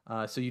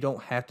 So you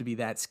don't have to be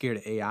that scared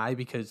of AI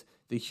because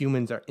the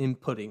humans are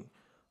inputting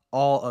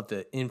all of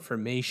the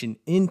information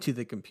into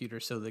the computer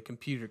so the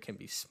computer can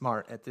be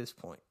smart at this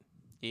point.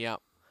 Yeah.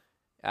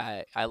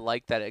 I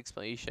like that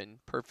explanation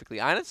perfectly.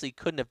 I honestly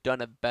couldn't have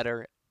done a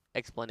better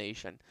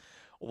explanation.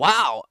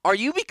 Wow, are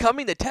you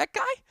becoming the tech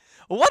guy?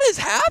 What has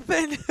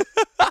happened?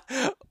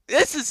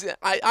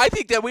 I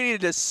think that we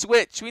needed to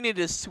switch. We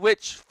needed to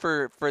switch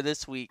for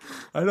this week.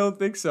 I don't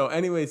think so.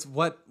 Anyways,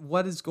 what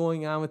is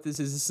going on with this?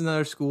 Is this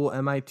another school,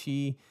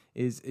 MIT?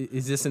 Is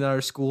this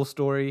another school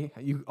story?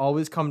 You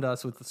always come to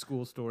us with the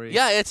school story.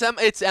 Yeah, it's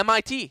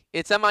MIT.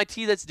 It's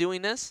MIT that's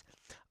doing this.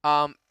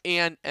 And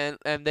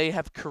they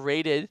have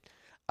created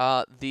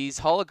these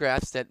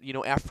holographs that,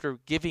 after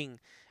giving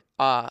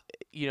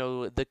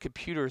the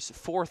computers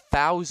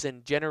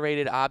 4,000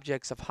 generated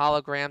objects of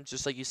holograms,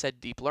 just like you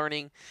said, deep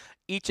learning,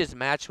 Each is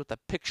matched with a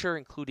picture,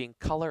 including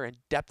color and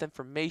depth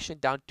information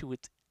down to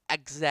its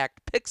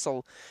exact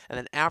pixel. And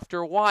then after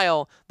a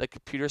while, the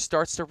computer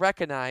starts to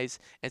recognize.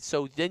 And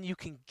so then you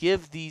can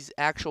give these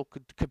actual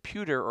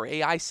computer or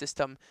AI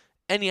system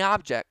any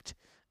object,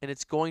 and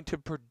it's going to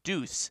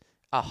produce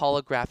a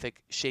holographic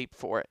shape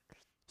for it.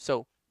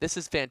 So this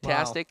is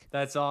fantastic. Wow,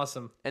 that's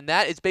awesome. And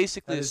that is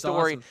basically the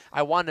story. Awesome.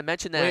 I wanted to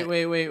mention that.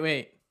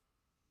 Wait.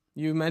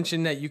 You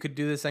mentioned that you could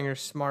do this on your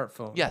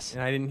smartphone. Yes.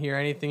 And I didn't hear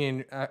anything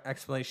in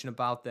explanation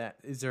about that.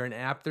 Is there an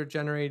app they're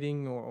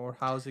generating, or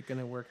how is it going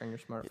to work on your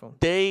smartphone?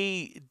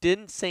 They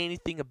didn't say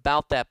anything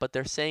about that, but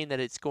they're saying that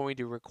it's going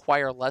to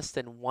require less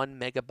than 1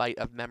 megabyte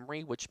of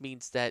memory, which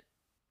means that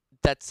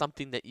that's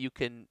something that you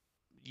can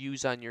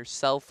use on your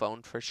cell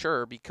phone for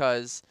sure,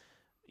 because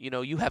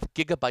you have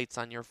gigabytes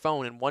on your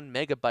phone, and 1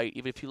 megabyte,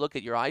 even if you look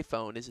at your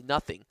iPhone, is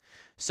nothing.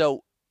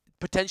 So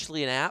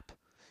potentially an app.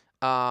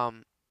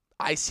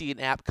 I see an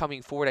app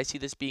coming forward. I see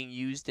this being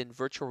used in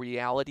virtual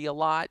reality a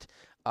lot.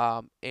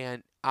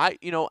 And I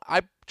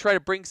try to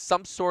bring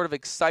some sort of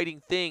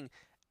exciting thing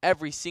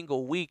every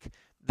single week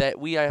that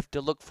we have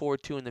to look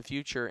forward to in the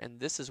future, and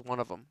this is one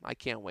of them. I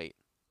can't wait.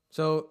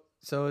 So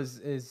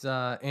is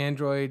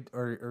Android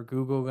or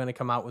Google going to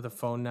come out with a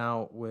phone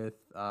now with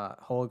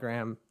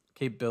hologram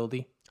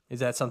capability? Is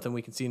that something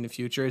we can see in the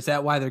future? Is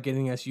that why they're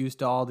getting us used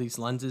to all these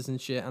lenses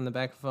and shit on the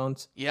back of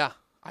phones? Yeah,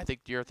 I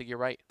think you're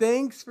right.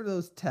 Thanks for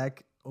those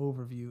tech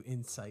overview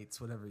insights,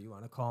 whatever you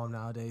want to call them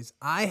nowadays.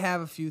 I have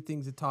a few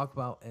things to talk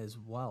about as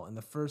well. And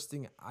the first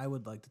thing I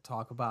would like to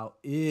talk about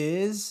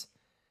is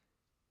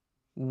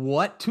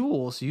what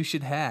tools you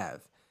should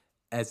have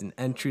as an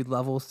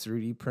entry-level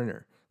 3D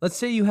printer. Let's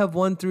say you have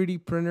one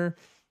 3D printer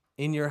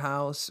in your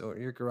house or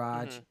your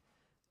garage. Mm-hmm.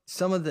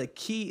 Some of the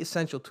key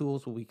essential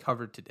tools will be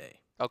covered today.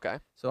 Okay.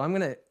 So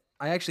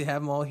I actually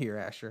have them all here,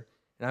 Asher,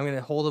 and I'm going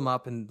to hold them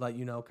up and let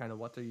you know kind of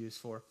what they're used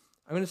for.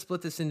 I'm going to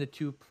split this into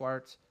two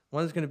parts.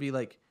 One is going to be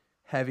like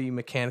heavy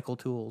mechanical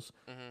tools,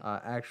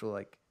 actual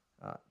like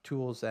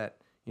tools that,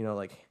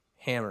 like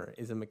hammer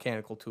is a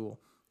mechanical tool.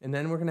 And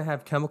then we're going to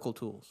have chemical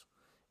tools.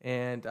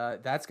 And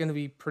that's going to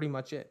be pretty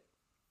much it.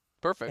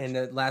 Perfect. And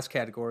the last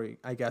category,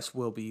 I guess,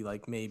 will be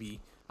like maybe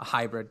a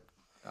hybrid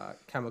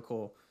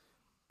chemical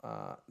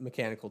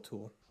mechanical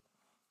tool.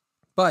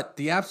 But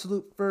the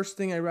absolute first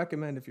thing I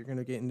recommend if you're going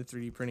to get into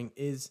 3D printing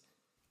is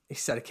a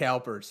set of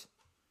calipers.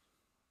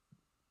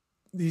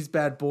 These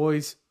bad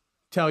boys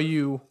tell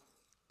you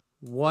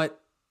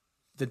what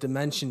the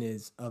dimension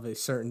is of a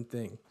certain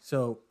thing.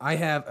 So I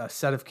have a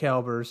set of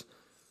calipers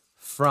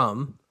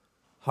from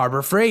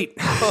Harbor Freight.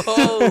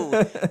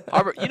 Oh,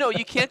 Harbor!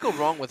 You can't go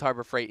wrong with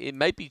Harbor Freight. It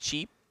might be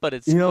cheap, but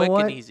it's quick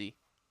and easy.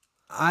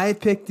 I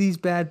picked these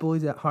bad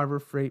boys at Harbor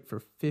Freight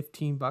for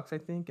 $15, I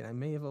think, and I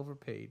may have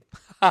overpaid.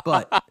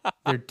 But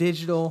they're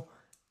digital,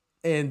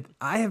 and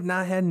I have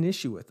not had an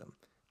issue with them.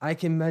 I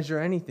can measure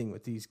anything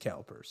with these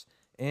calipers,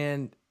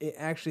 and it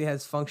actually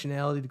has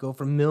functionality to go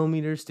from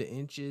millimeters to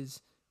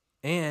inches,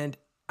 and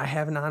I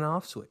have an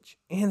on-off switch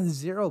and the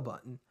 0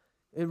 button.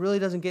 It really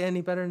doesn't get any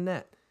better than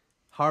that.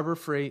 Harbor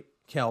Freight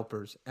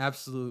calipers,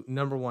 absolute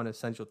number one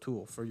essential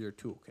tool for your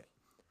toolkit.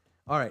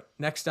 All right,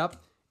 next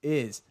up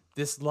is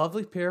this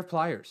lovely pair of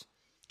pliers.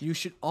 You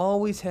should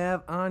always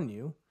have on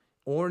you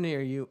or near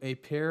you a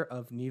pair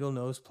of needle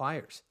nose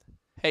pliers.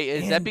 Hey,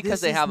 is that because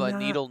they have a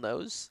needle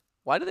nose?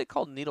 Why do they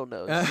call needle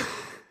nose?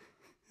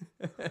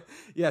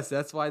 Yes,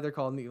 that's why they're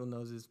called needle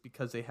noses,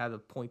 because they have a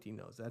pointy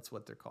nose. That's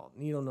what they're called.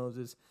 Needle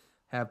noses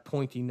have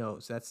pointy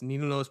nose. That's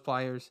needle nose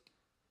pliers.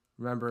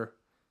 Remember,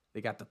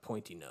 they got the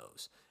pointy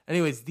nose.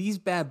 Anyways, these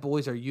bad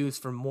boys are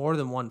used for more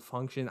than one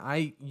function.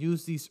 I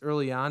used these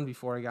early on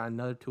before I got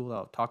another tool.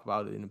 I'll talk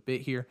about it in a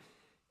bit here,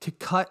 to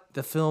cut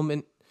the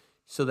filament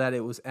so that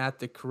it was at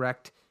the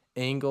correct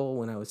angle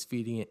when I was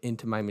feeding it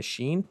into my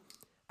machine.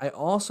 I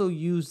also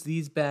use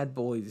these bad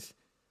boys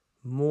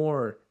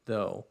more,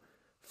 though,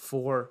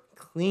 for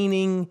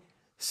cleaning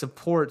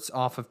supports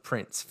off of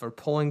prints, for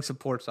pulling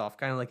supports off,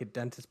 kind of like a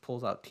dentist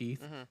pulls out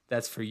teeth. Mm-hmm.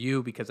 That's for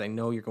you, because I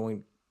know you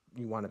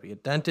want to be a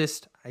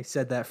dentist. I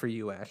said that for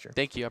you, Asher.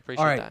 Thank you. I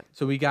appreciate that.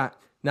 So we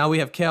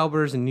have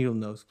calipers and needle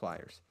nose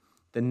pliers.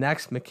 The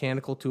next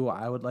mechanical tool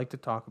I would like to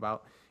talk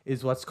about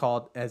is what's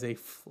called as a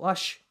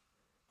flush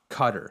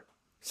cutter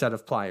set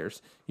of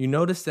pliers. You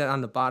notice that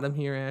on the bottom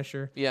here,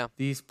 Asher? Yeah.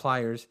 These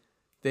pliers,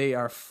 they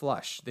are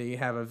flush. They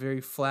have a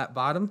very flat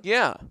bottom.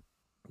 Yeah.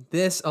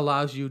 This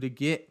allows you to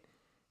get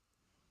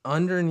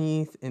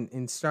underneath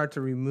and start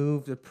to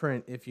remove the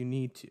print if you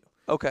need to.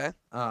 Okay.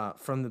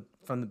 From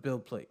the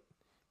build plate.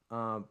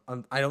 I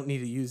don't need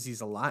to use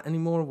these a lot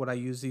anymore. What I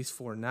use these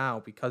for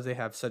now, because they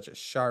have such a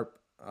sharp,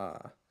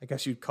 I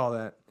guess you'd call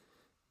that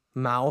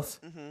mouth.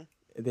 Mm-hmm.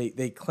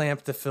 They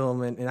clamp the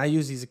filament, and I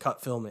use these to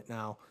cut filament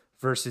now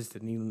versus the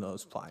needle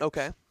nose pliers.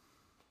 Okay.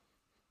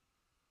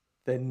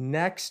 The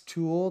next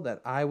tool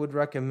that I would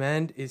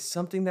recommend is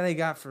something that I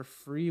got for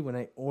free when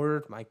I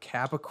ordered my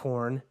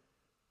Capricorn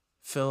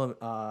film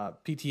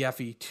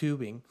PTFE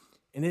tubing,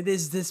 and it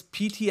is this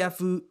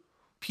PTFE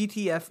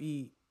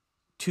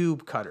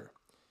tube cutter.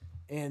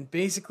 And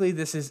basically,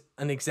 this is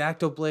an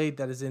X-Acto blade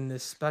that is in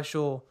this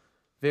special,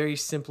 very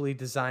simply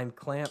designed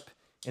clamp,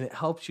 and it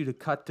helps you to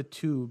cut the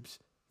tubes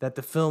that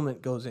the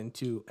filament goes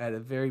into at a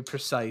very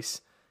precise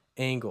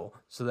angle,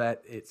 so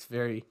that it's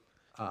very.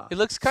 It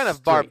looks kind of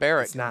straight.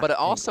 barbaric, but it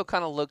also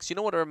kind of looks. You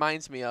know what it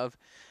reminds me of?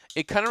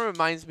 It kind of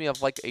reminds me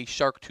of like a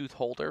shark tooth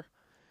holder.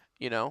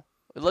 You know,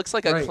 it looks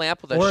like a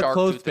clamp with a shark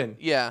clothespin.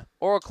 Yeah,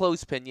 or a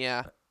clothespin.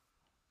 Yeah,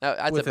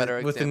 that's a better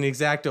example. With an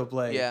X-Acto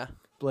blade. Yeah.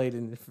 Blade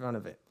in front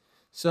of it.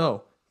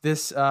 So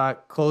this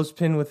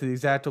clothespin with the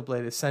X-Acto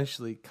blade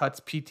essentially cuts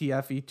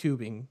PTFE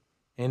tubing,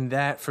 and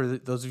that, for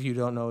those of you who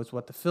don't know, is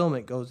what the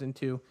filament goes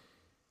into.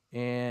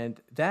 And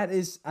that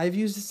is, I've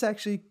used this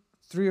actually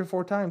 3 or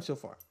 4 times so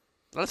far.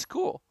 That's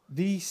cool.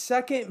 The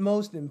second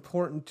most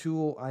important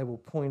tool I will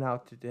point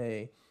out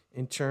today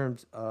in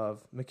terms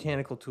of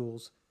mechanical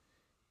tools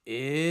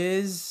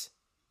is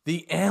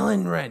the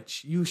Allen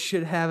wrench. You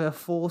should have a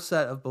full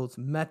set of both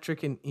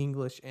metric and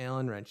English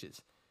Allen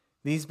wrenches.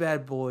 These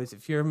bad boys,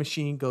 if your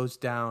machine goes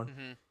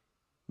down,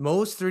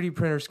 most 3D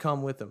printers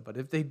come with them, but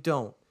if they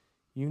don't,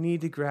 you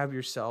need to grab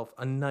yourself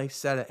a nice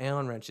set of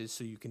Allen wrenches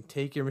so you can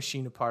take your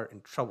machine apart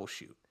and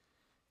troubleshoot.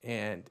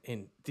 And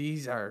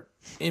these are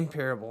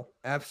imperable,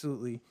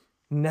 absolutely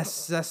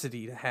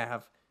necessity to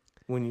have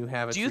when you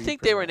have a 3D printer. Do you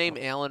think they were named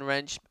Allen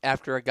wrench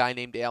after a guy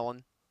named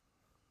Allen?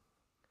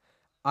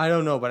 I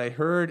don't know, but I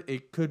heard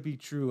it could be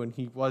true, and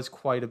he was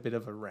quite a bit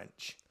of a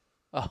wrench.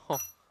 Oh.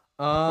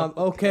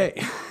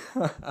 Okay.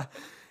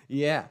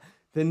 Yeah.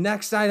 The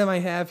next item I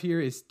have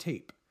here is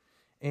tape.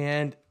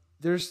 And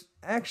there's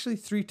actually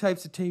 3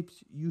 types of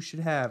tapes you should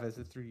have as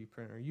a 3D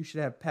printer. You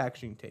should have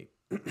packaging tape.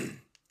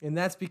 And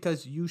that's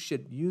because you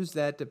should use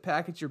that to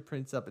package your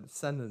prints up and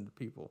send them to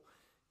people.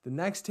 The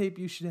next tape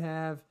you should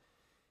have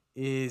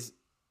is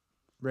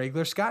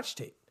regular Scotch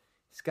tape.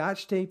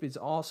 Scotch tape is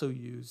also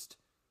used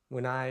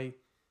when I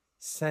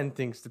send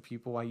things to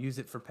people. I use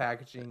it for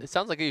packaging. It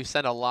sounds like you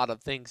send a lot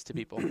of things to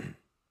people.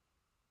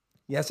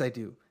 Yes, I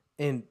do.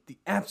 And the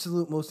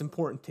absolute most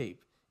important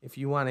tape, if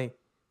you want to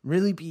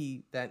really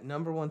be that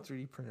number 1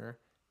 3D printer,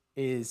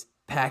 is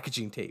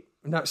packaging tape.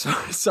 No,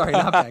 sorry,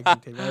 not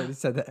packaging tape. I already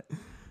said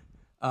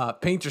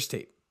that. Painter's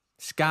tape.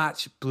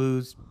 Scotch,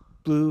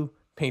 blue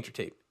painter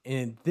tape.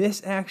 And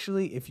this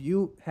actually, if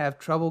you have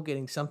trouble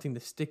getting something to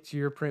stick to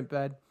your print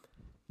bed,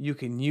 you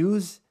can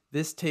use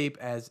this tape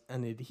as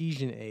an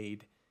adhesion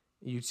aid.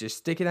 You just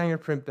stick it on your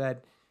print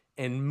bed,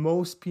 and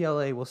most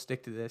PLA will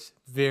stick to this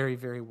very,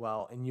 very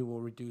well, and you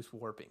will reduce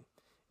warping.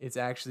 It's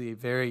actually a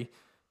very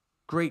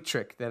great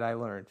trick that I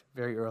learned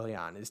very early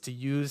on, is to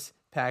use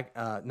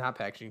not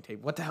packaging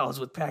tape. What the hell is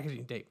with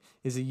packaging tape?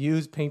 Is to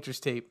use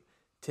painter's tape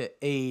to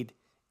aid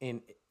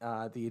in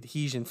the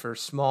adhesion for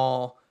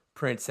small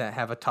prints that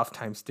have a tough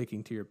time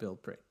sticking to your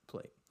build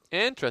plate.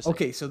 Interesting.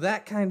 Okay,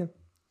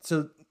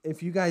 so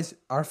if you guys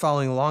are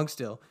following along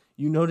still,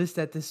 you notice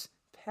that this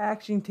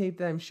packaging tape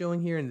that I'm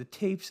showing here, and the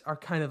tapes are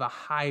kind of a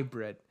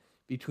hybrid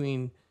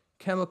between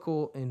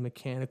chemical and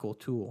mechanical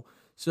tool.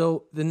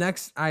 So the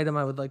next item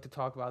I would like to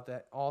talk about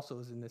that also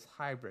is in this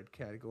hybrid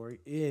category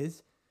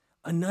is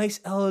a nice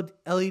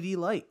LED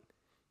light.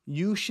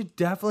 You should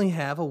definitely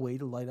have a way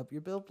to light up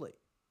your build plate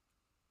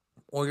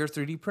or your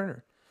 3D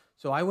printer.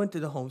 So I went to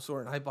the home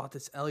store and I bought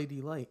this LED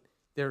light.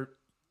 They're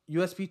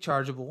USB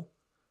chargeable,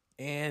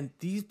 and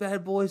these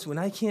bad boys, when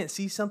I can't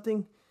see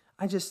something,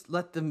 I just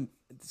let them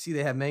see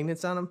they have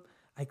magnets on them.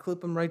 I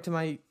clip them right to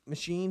my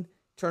machine,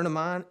 turn them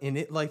on, and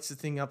it lights the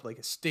thing up like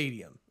a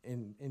stadium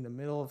in the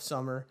middle of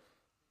summer,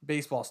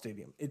 baseball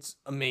stadium. It's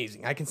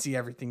amazing. I can see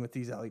everything with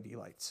these LED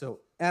lights.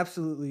 So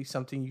absolutely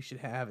something you should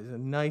have is a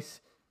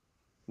nice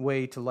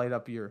way to light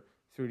up your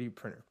 3D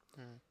printer.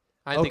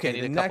 I think I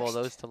need a couple of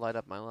those to light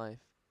up my life.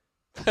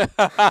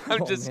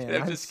 I'm just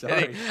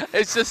kidding.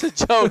 It's just a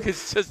joke.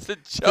 It's just a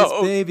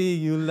joke. Baby,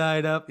 you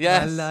light up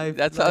my life.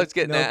 That's how it's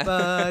getting at.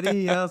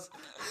 Nobody else.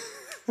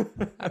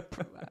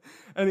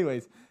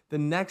 Anyways, the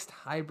next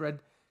hybrid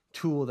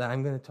tool that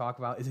I'm going to talk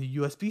about is a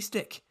USB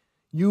stick.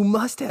 You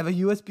must have a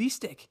USB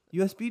stick,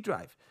 USB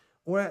drive,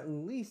 or at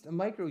least a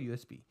micro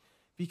USB,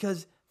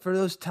 because for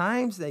those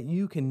times that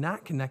you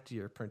cannot connect to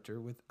your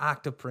printer with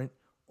Octoprint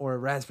or a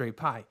Raspberry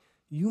Pi,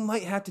 you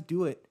might have to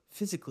do it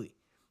physically.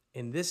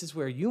 And this is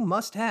where you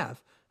must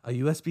have a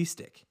USB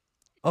stick.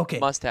 Okay.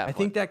 Must have. I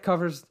think that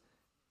covers.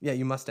 Yeah,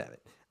 you must have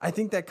it. I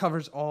think that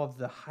covers all of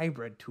the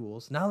hybrid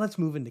tools. Now let's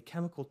move into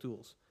chemical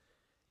tools.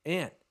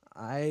 And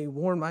I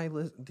warn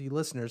the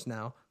listeners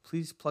now,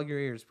 please plug your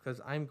ears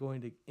because I'm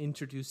going to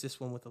introduce this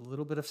one with a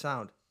little bit of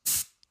sound.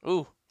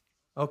 Ooh.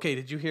 Okay,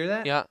 did you hear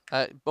that? Yeah,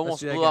 I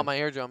almost blew out my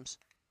eardrums.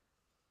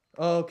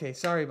 Okay,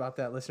 sorry about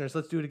that, listeners.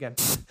 Let's do it again.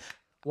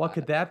 What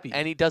could that be?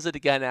 And he does it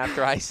again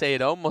after I say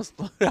it almost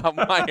blew out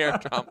my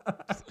eardrum.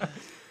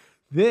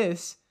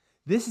 This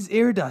is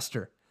Air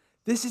Duster.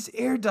 This is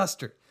Air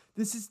Duster.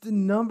 This is the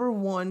number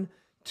 1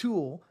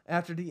 tool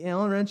after the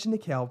Allen wrench and the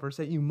calipers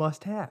that you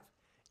must have.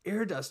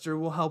 Air Duster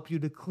will help you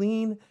to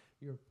clean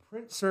your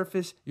print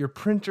surface, your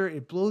printer.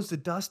 It blows the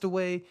dust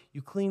away.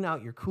 You clean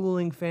out your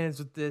cooling fans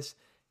with this.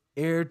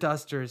 air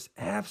duster is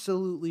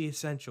absolutely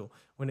essential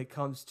when it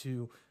comes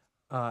to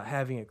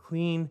having a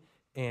clean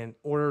and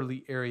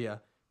orderly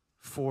area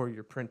for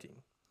your printing.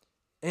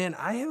 And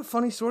I have a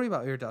funny story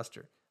about air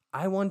duster.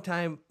 I one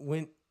time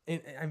went,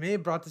 and I may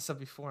have brought this up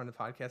before on the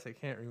podcast, I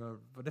can't remember,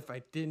 but if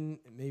I didn't,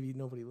 maybe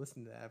nobody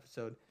listened to that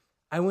episode.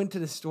 I went to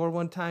the store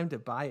one time to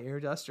buy air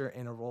duster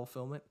and a roll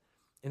filament,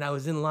 and I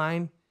was in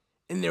line,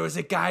 and there was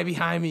a guy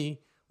behind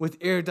me with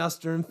air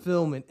duster and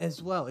filament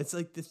as well. It's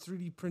like the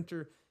 3D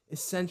printer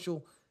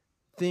essential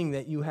thing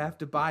that you have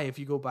to buy if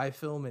you go buy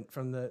filament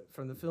from the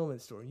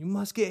filament store. You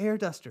must get air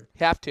duster.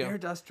 Have to. Air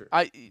duster.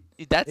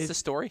 That's the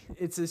story?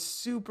 It's a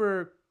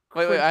super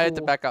Wait, I had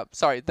to back up.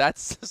 Sorry,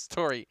 that's the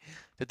story.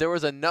 That there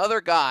was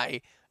another guy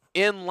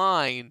in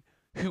line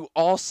who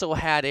also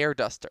had air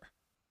duster.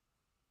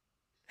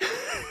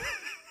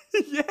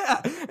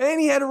 Yeah,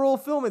 and he had a roll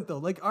filament though.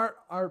 Like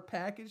our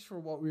package for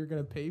what we were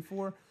gonna pay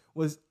for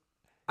was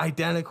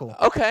identical.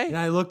 Okay. And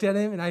I looked at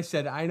him and I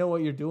said, "I know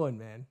what you're doing,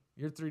 man.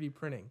 You're 3D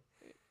printing."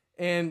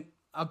 And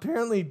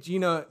apparently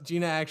Gina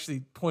actually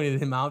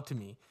pointed him out to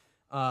me.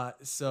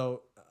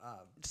 So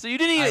you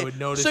didn't even. I would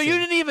notice you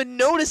didn't even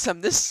notice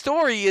him. This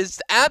story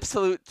is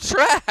absolute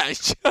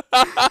trash.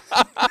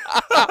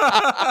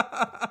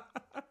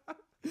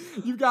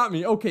 You got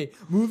me. Okay,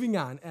 moving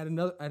on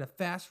at a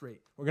fast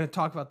rate. We're gonna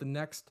talk about the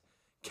next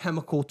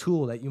chemical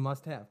tool that you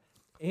must have.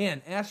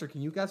 And Asher,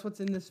 can you guess what's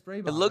in this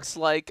spray bottle? It looks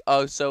like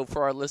so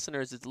for our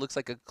listeners, it looks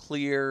like a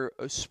clear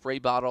spray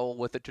bottle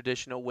with a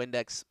traditional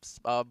Windex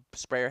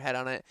sprayer head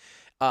on it.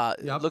 Yep.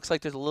 It looks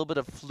like there's a little bit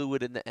of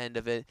fluid in the end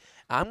of it.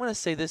 I'm gonna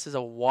say this is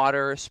a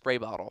water spray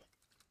bottle.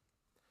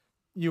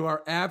 You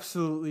are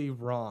absolutely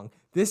wrong.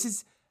 This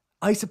is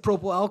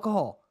isopropyl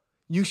alcohol.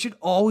 You should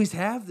always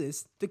have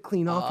this to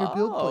clean off your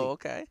build plate. Oh,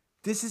 okay.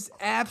 This is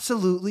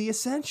absolutely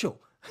essential.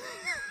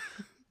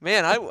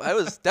 Man, I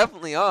was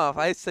definitely off.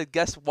 I said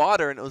guess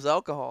water and it was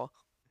alcohol.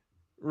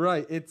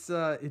 Right. It's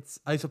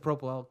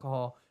isopropyl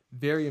alcohol.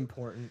 Very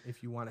important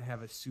if you want to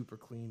have a super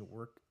clean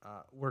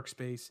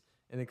workspace,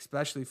 and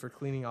especially for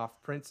cleaning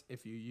off prints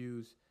if you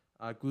use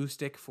glue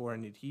stick for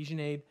an adhesion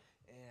aid,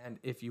 and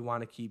if you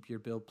want to keep your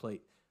build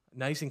plate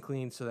nice and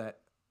clean so that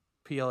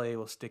PLA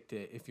will stick to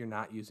it if you're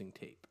not using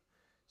tape.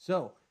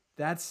 So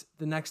that's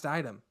the next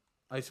item,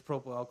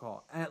 isopropyl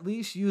alcohol. At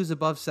least use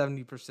above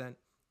 70%.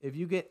 If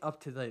you get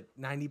up to like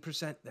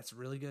 90%, that's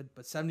really good,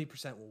 but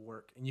 70% will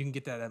work, and you can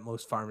get that at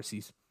most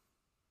pharmacies.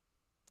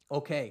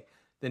 Okay,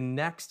 the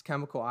next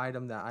chemical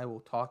item that I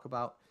will talk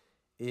about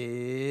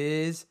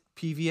is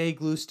PVA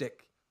glue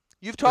stick.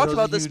 You've talked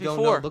about this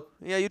before.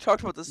 Yeah, you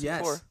talked about this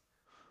before.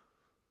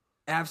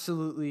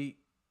 Absolutely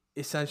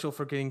essential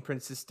for getting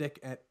prints to stick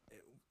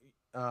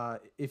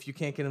if you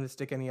can't get them to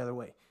stick any other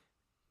way.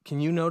 Can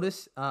you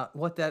notice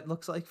what that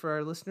looks like for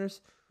our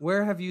listeners?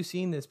 Where have you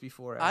seen this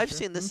before, Asher? I've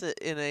seen this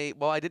in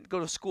I didn't go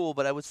to school,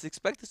 but I would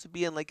expect this to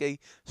be in like a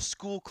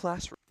school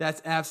classroom.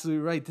 That's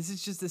absolutely right. This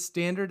is just a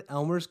standard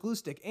Elmer's glue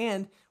stick.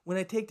 And when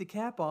I take the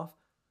cap off,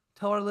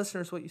 tell our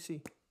listeners what you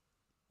see.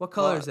 What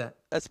color is that?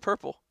 That's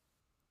purple.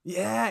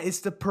 Yeah,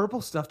 it's the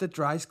purple stuff that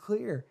dries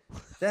clear.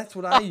 That's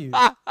what I use.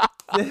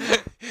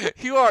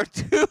 You are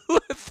too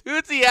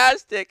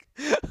enthusiastic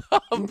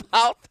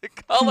about the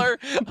color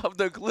of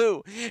the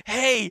glue.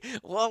 Hey,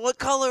 well, what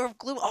color of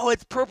glue? Oh,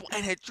 it's purple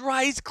and it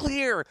dries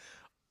clear.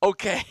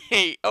 Okay.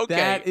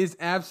 That is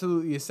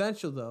absolutely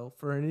essential, though,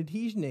 for an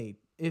adhesion aid.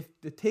 If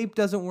the tape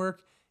doesn't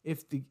work,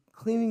 if the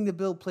cleaning the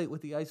build plate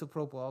with the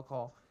isopropyl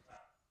alcohol,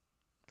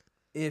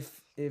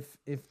 if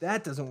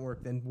that doesn't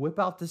work, then whip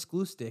out this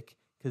glue stick,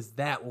 because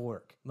that will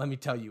work. Let me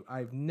tell you,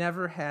 I've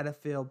never had a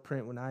failed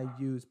print when I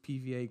use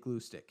PVA glue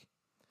stick.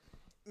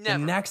 Never.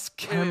 The next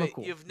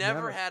chemical. Wait. You've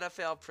never had a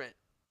failed print.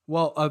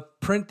 Well, a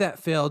print that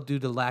failed due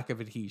to lack of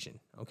adhesion,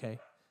 okay?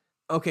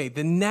 Okay,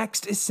 the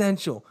next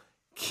essential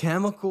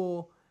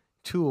chemical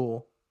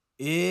tool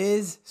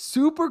is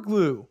super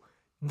glue.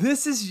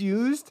 This is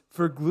used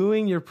for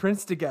gluing your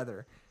prints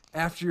together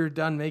after you're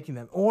done making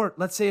them. Or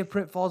let's say a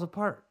print falls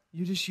apart.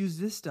 You just use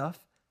this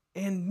stuff,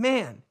 and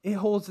man, it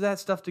holds that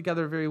stuff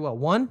together very well.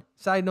 One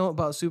side note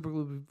about super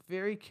glue, be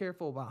very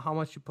careful about how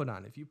much you put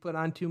on. If you put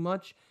on too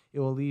much, it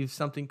will leave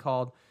something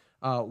called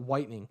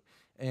whitening.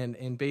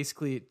 And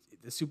basically,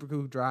 the super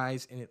glue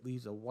dries, and it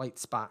leaves a white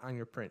spot on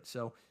your print.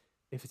 So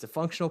if it's a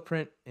functional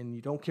print and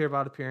you don't care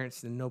about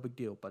appearance, then no big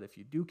deal. But if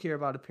you do care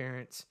about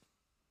appearance,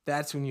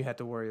 that's when you have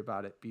to worry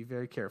about it. Be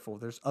very careful.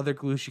 There's other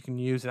glues you can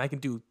use, and I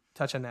can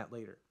touch on that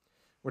later.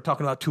 We're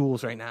talking about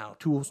tools right now.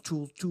 Tools,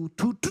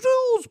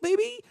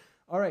 baby.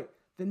 All right,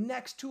 the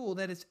next tool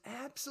that is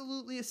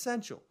absolutely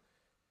essential,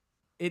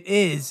 it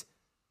is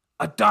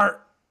a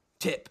dart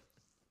tip.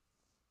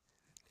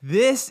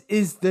 This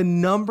is the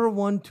number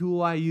one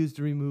tool I use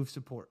to remove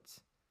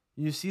supports.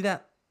 You see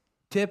that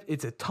tip?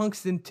 It's a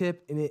tungsten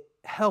tip, and it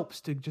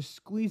helps to just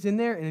squeeze in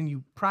there, and then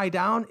you pry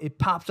down, it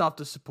pops off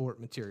the support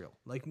material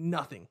like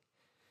nothing.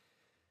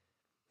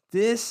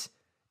 This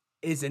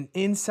is an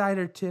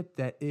insider tip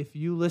that if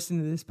you listen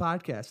to this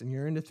podcast and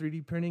you're into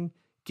 3D printing,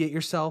 get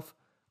yourself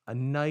a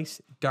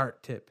nice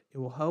dart tip. It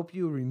will help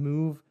you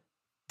remove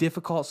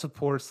difficult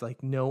supports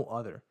like no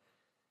other.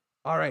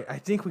 All right, I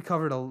think we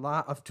covered a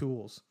lot of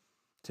tools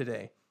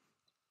today.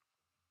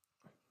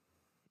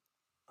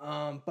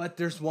 But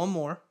there's one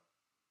more.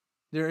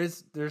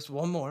 There's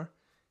one more,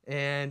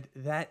 and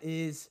that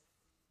is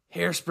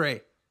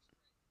hairspray.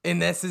 And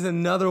this is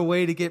another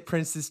way to get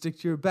prints to stick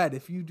to your bed.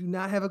 If you do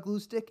not have a glue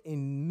stick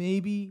and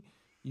maybe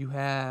you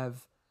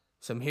have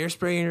some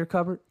hairspray in your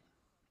cupboard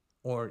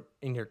or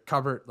in your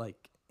cupboard,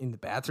 like in the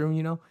bathroom,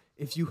 you know,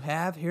 if you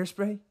have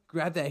hairspray,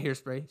 grab that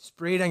hairspray,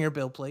 spray it on your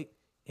build plate,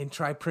 and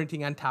try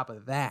printing on top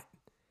of that.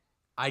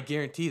 I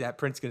guarantee that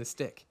print's going to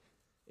stick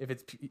if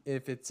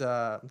it's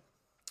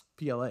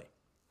PLA.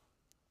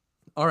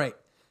 All right.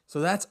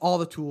 So that's all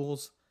the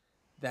tools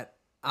that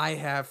I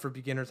have for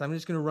beginners. I'm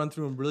just going to run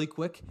through them really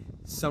quick,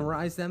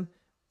 summarize them.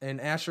 And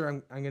Asher,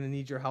 I'm going to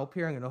need your help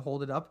here. I'm going to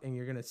hold it up and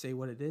you're going to say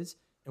what it is.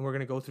 And we're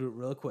going to go through it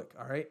real quick.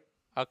 All right.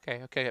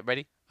 Okay.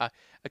 Ready?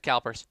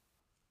 Calipers.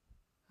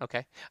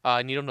 Okay.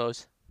 Needle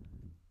nose.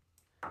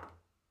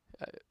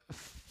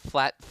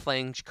 Flat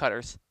flange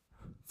cutters.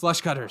 Flush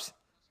cutters.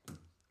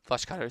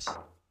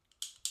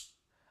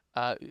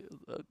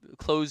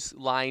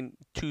 Clothesline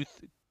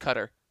tooth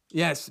cutter.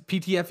 Yes.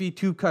 PTFE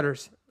tube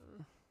cutters.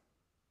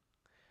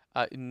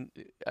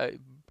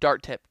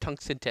 Dart tip,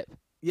 tungsten tip.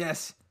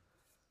 Yes.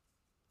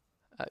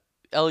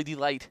 LED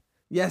light.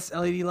 Yes,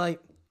 LED light.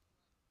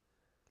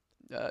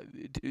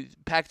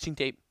 Packaging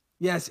tape.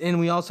 Yes, and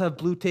we also have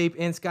blue tape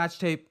and Scotch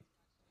tape.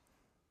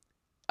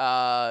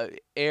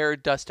 Air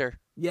duster.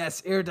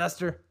 Yes, air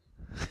duster.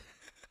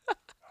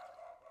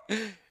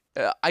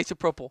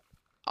 Isopropyl.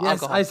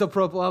 Yes, alcohol.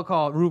 isopropyl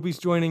alcohol. Ruby's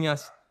joining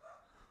us.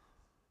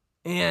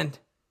 And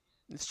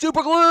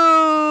super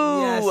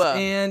glue. Yes,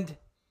 and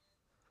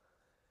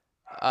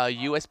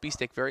USB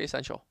stick, very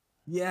essential.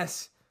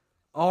 Yes.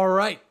 All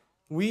right.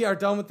 We are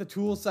done with the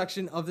tool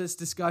section of this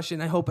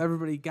discussion. I hope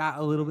everybody got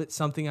a little bit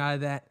something out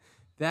of that.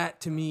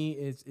 That to me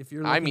is, if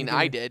you're looking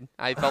I did.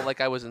 I felt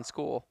like I was in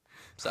school.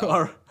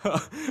 So.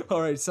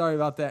 All right. Sorry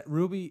about that.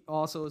 Ruby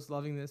also is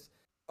loving this.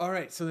 All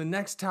right. So the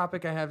next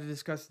topic I have to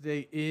discuss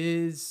today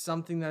is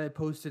something that I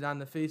posted on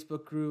the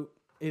Facebook group.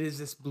 It is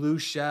this blue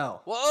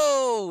shell.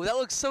 Whoa, that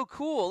looks so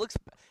cool.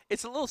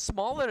 It's a little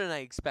smaller than I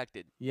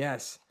expected.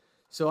 Yes.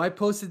 So I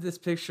posted this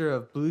picture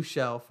of blue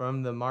shell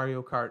from the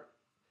Mario Kart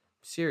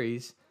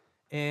series,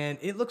 and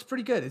it looks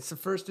pretty good. It's the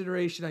first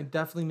iteration. I'm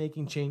definitely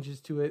making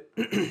changes to it.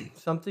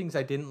 Some things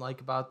I didn't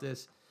like about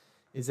this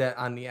is that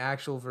on the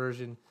actual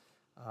version,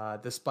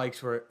 the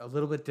spikes were a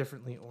little bit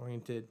differently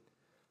oriented.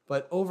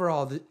 But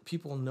overall,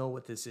 people know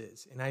what this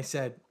is. And I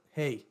said,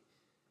 hey,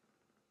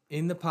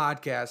 in the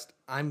podcast,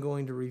 I'm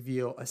going to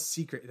reveal a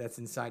secret that's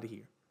inside of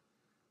here.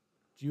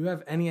 Do you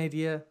have any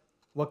idea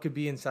what could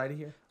be inside of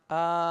here?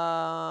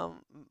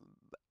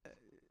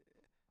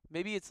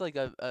 Maybe it's like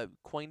a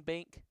coin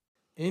bank.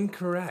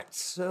 Incorrect.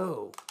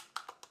 So,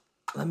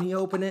 let me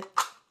open it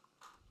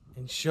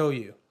and show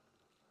you.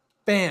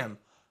 Bam!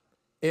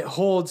 It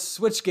holds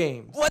Switch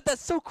games. What?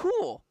 That's so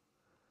cool.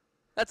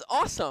 That's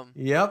awesome.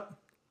 Yep.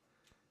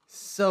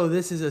 So,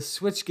 this is a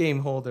Switch game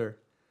holder.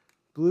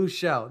 Blue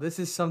shell. This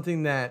is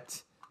something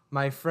that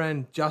my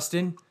friend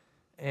Justin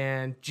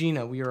and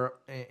Gina,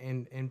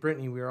 and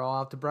Brittany, we were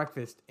all out to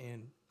breakfast,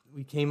 and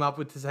we came up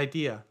with this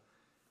idea.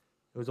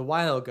 It was a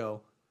while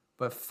ago,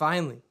 but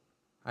finally,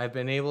 I've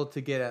been able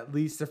to get at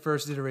least the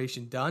first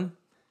iteration done.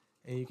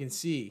 And you can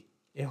see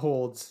it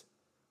holds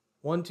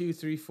 1, 2,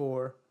 3,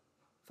 4,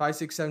 5,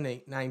 6, 7,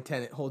 8, 9,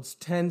 10. It holds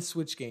 10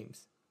 Switch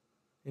games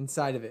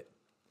inside of it.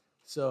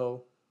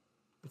 So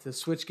it's a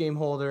Switch game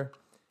holder.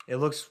 It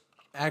looks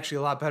actually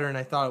a lot better than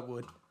I thought it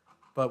would.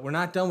 But we're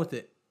not done with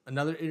it.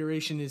 Another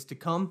iteration is to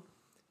come,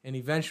 and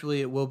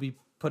eventually it will be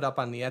put up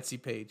on the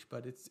Etsy page.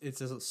 But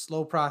it's a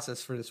slow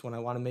process for this one. I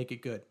want to make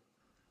it good.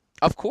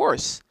 Of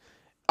course.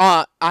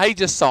 I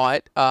just saw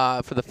it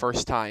for the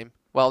first time.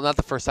 Well, not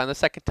the first time, the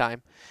second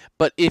time.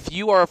 But if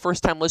you are a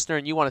first-time listener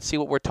and you want to see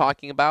what we're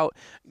talking about,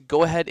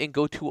 go ahead and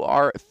go to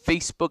our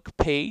Facebook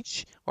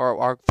page or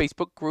our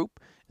Facebook group.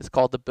 It's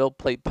called the Build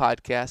Plate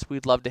Podcast.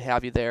 We'd love to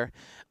have you there.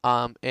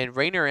 And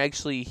Rainer,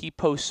 actually, he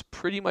posts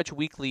pretty much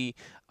weekly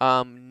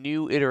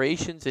new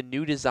iterations and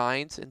new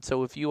designs. And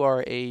so if you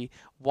are a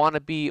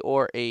wannabe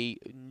or a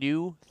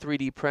new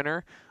 3D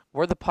printer,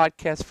 we're the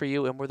podcast for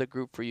you and we're the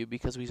group for you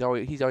because he's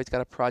always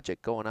got a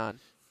project going on.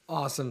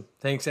 Awesome.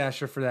 Thanks,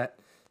 Asher, for that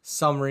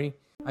summary.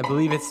 I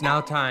believe it's now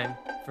time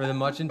for the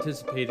much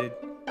anticipated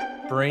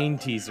brain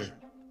teaser.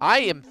 I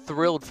am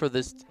thrilled for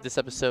this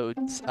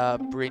episode's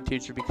brain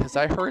teaser because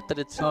I heard that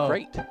it's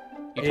great.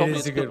 You told me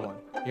it's a good one.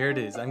 Here it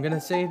is. I'm going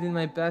to say it in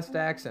my best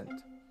accent.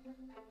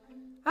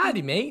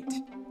 Howdy, mate.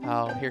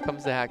 Oh, here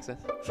comes the accent.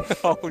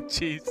 Oh,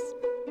 jeez.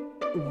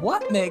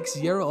 What makes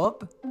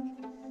Europe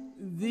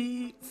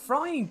the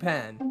frying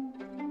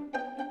pan?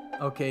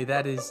 Okay,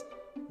 that is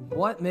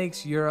what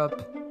makes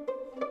Europe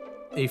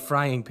a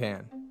frying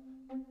pan.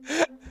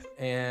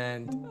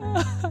 And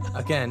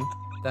again,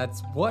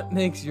 that's what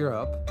makes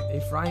Europe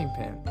a frying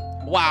pan.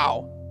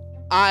 Wow.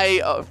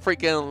 I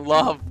freaking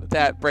love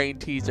that brain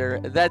teaser.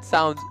 That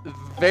sounds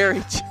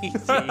very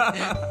cheesy.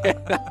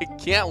 And I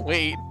can't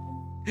wait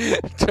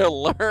to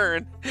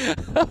learn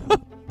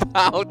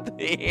about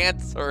the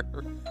answer.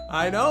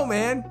 I know,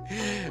 man.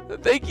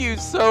 Thank you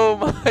so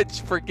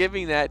much for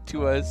giving that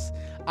to us.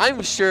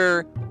 I'm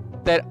sure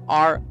that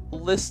our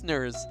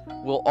listeners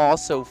will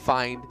also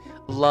find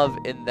love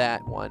in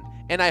that one.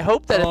 And I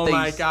hope that if they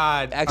my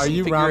God.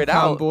 actually figure it out.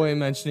 Are you Rom-Com Boy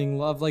mentioning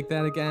love like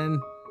that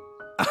again?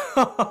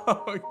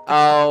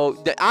 Oh,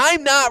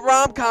 I'm not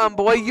Rom-Com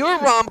Boy. You're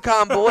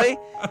Rom-Com Boy.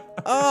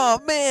 Oh,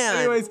 man.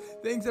 Anyways,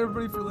 thanks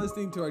everybody for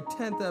listening to our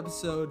 10th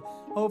episode.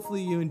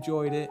 Hopefully you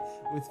enjoyed it.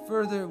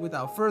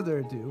 Without further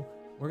ado,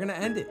 we're going to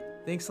end it.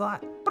 Thanks a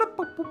lot.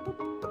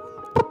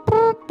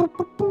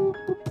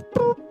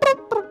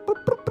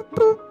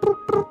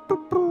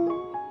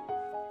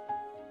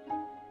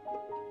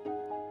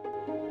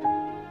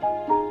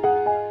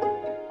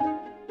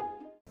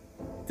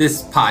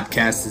 This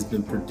podcast has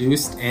been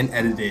produced and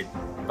edited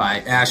by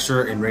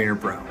Asher and Rainer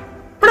Brown.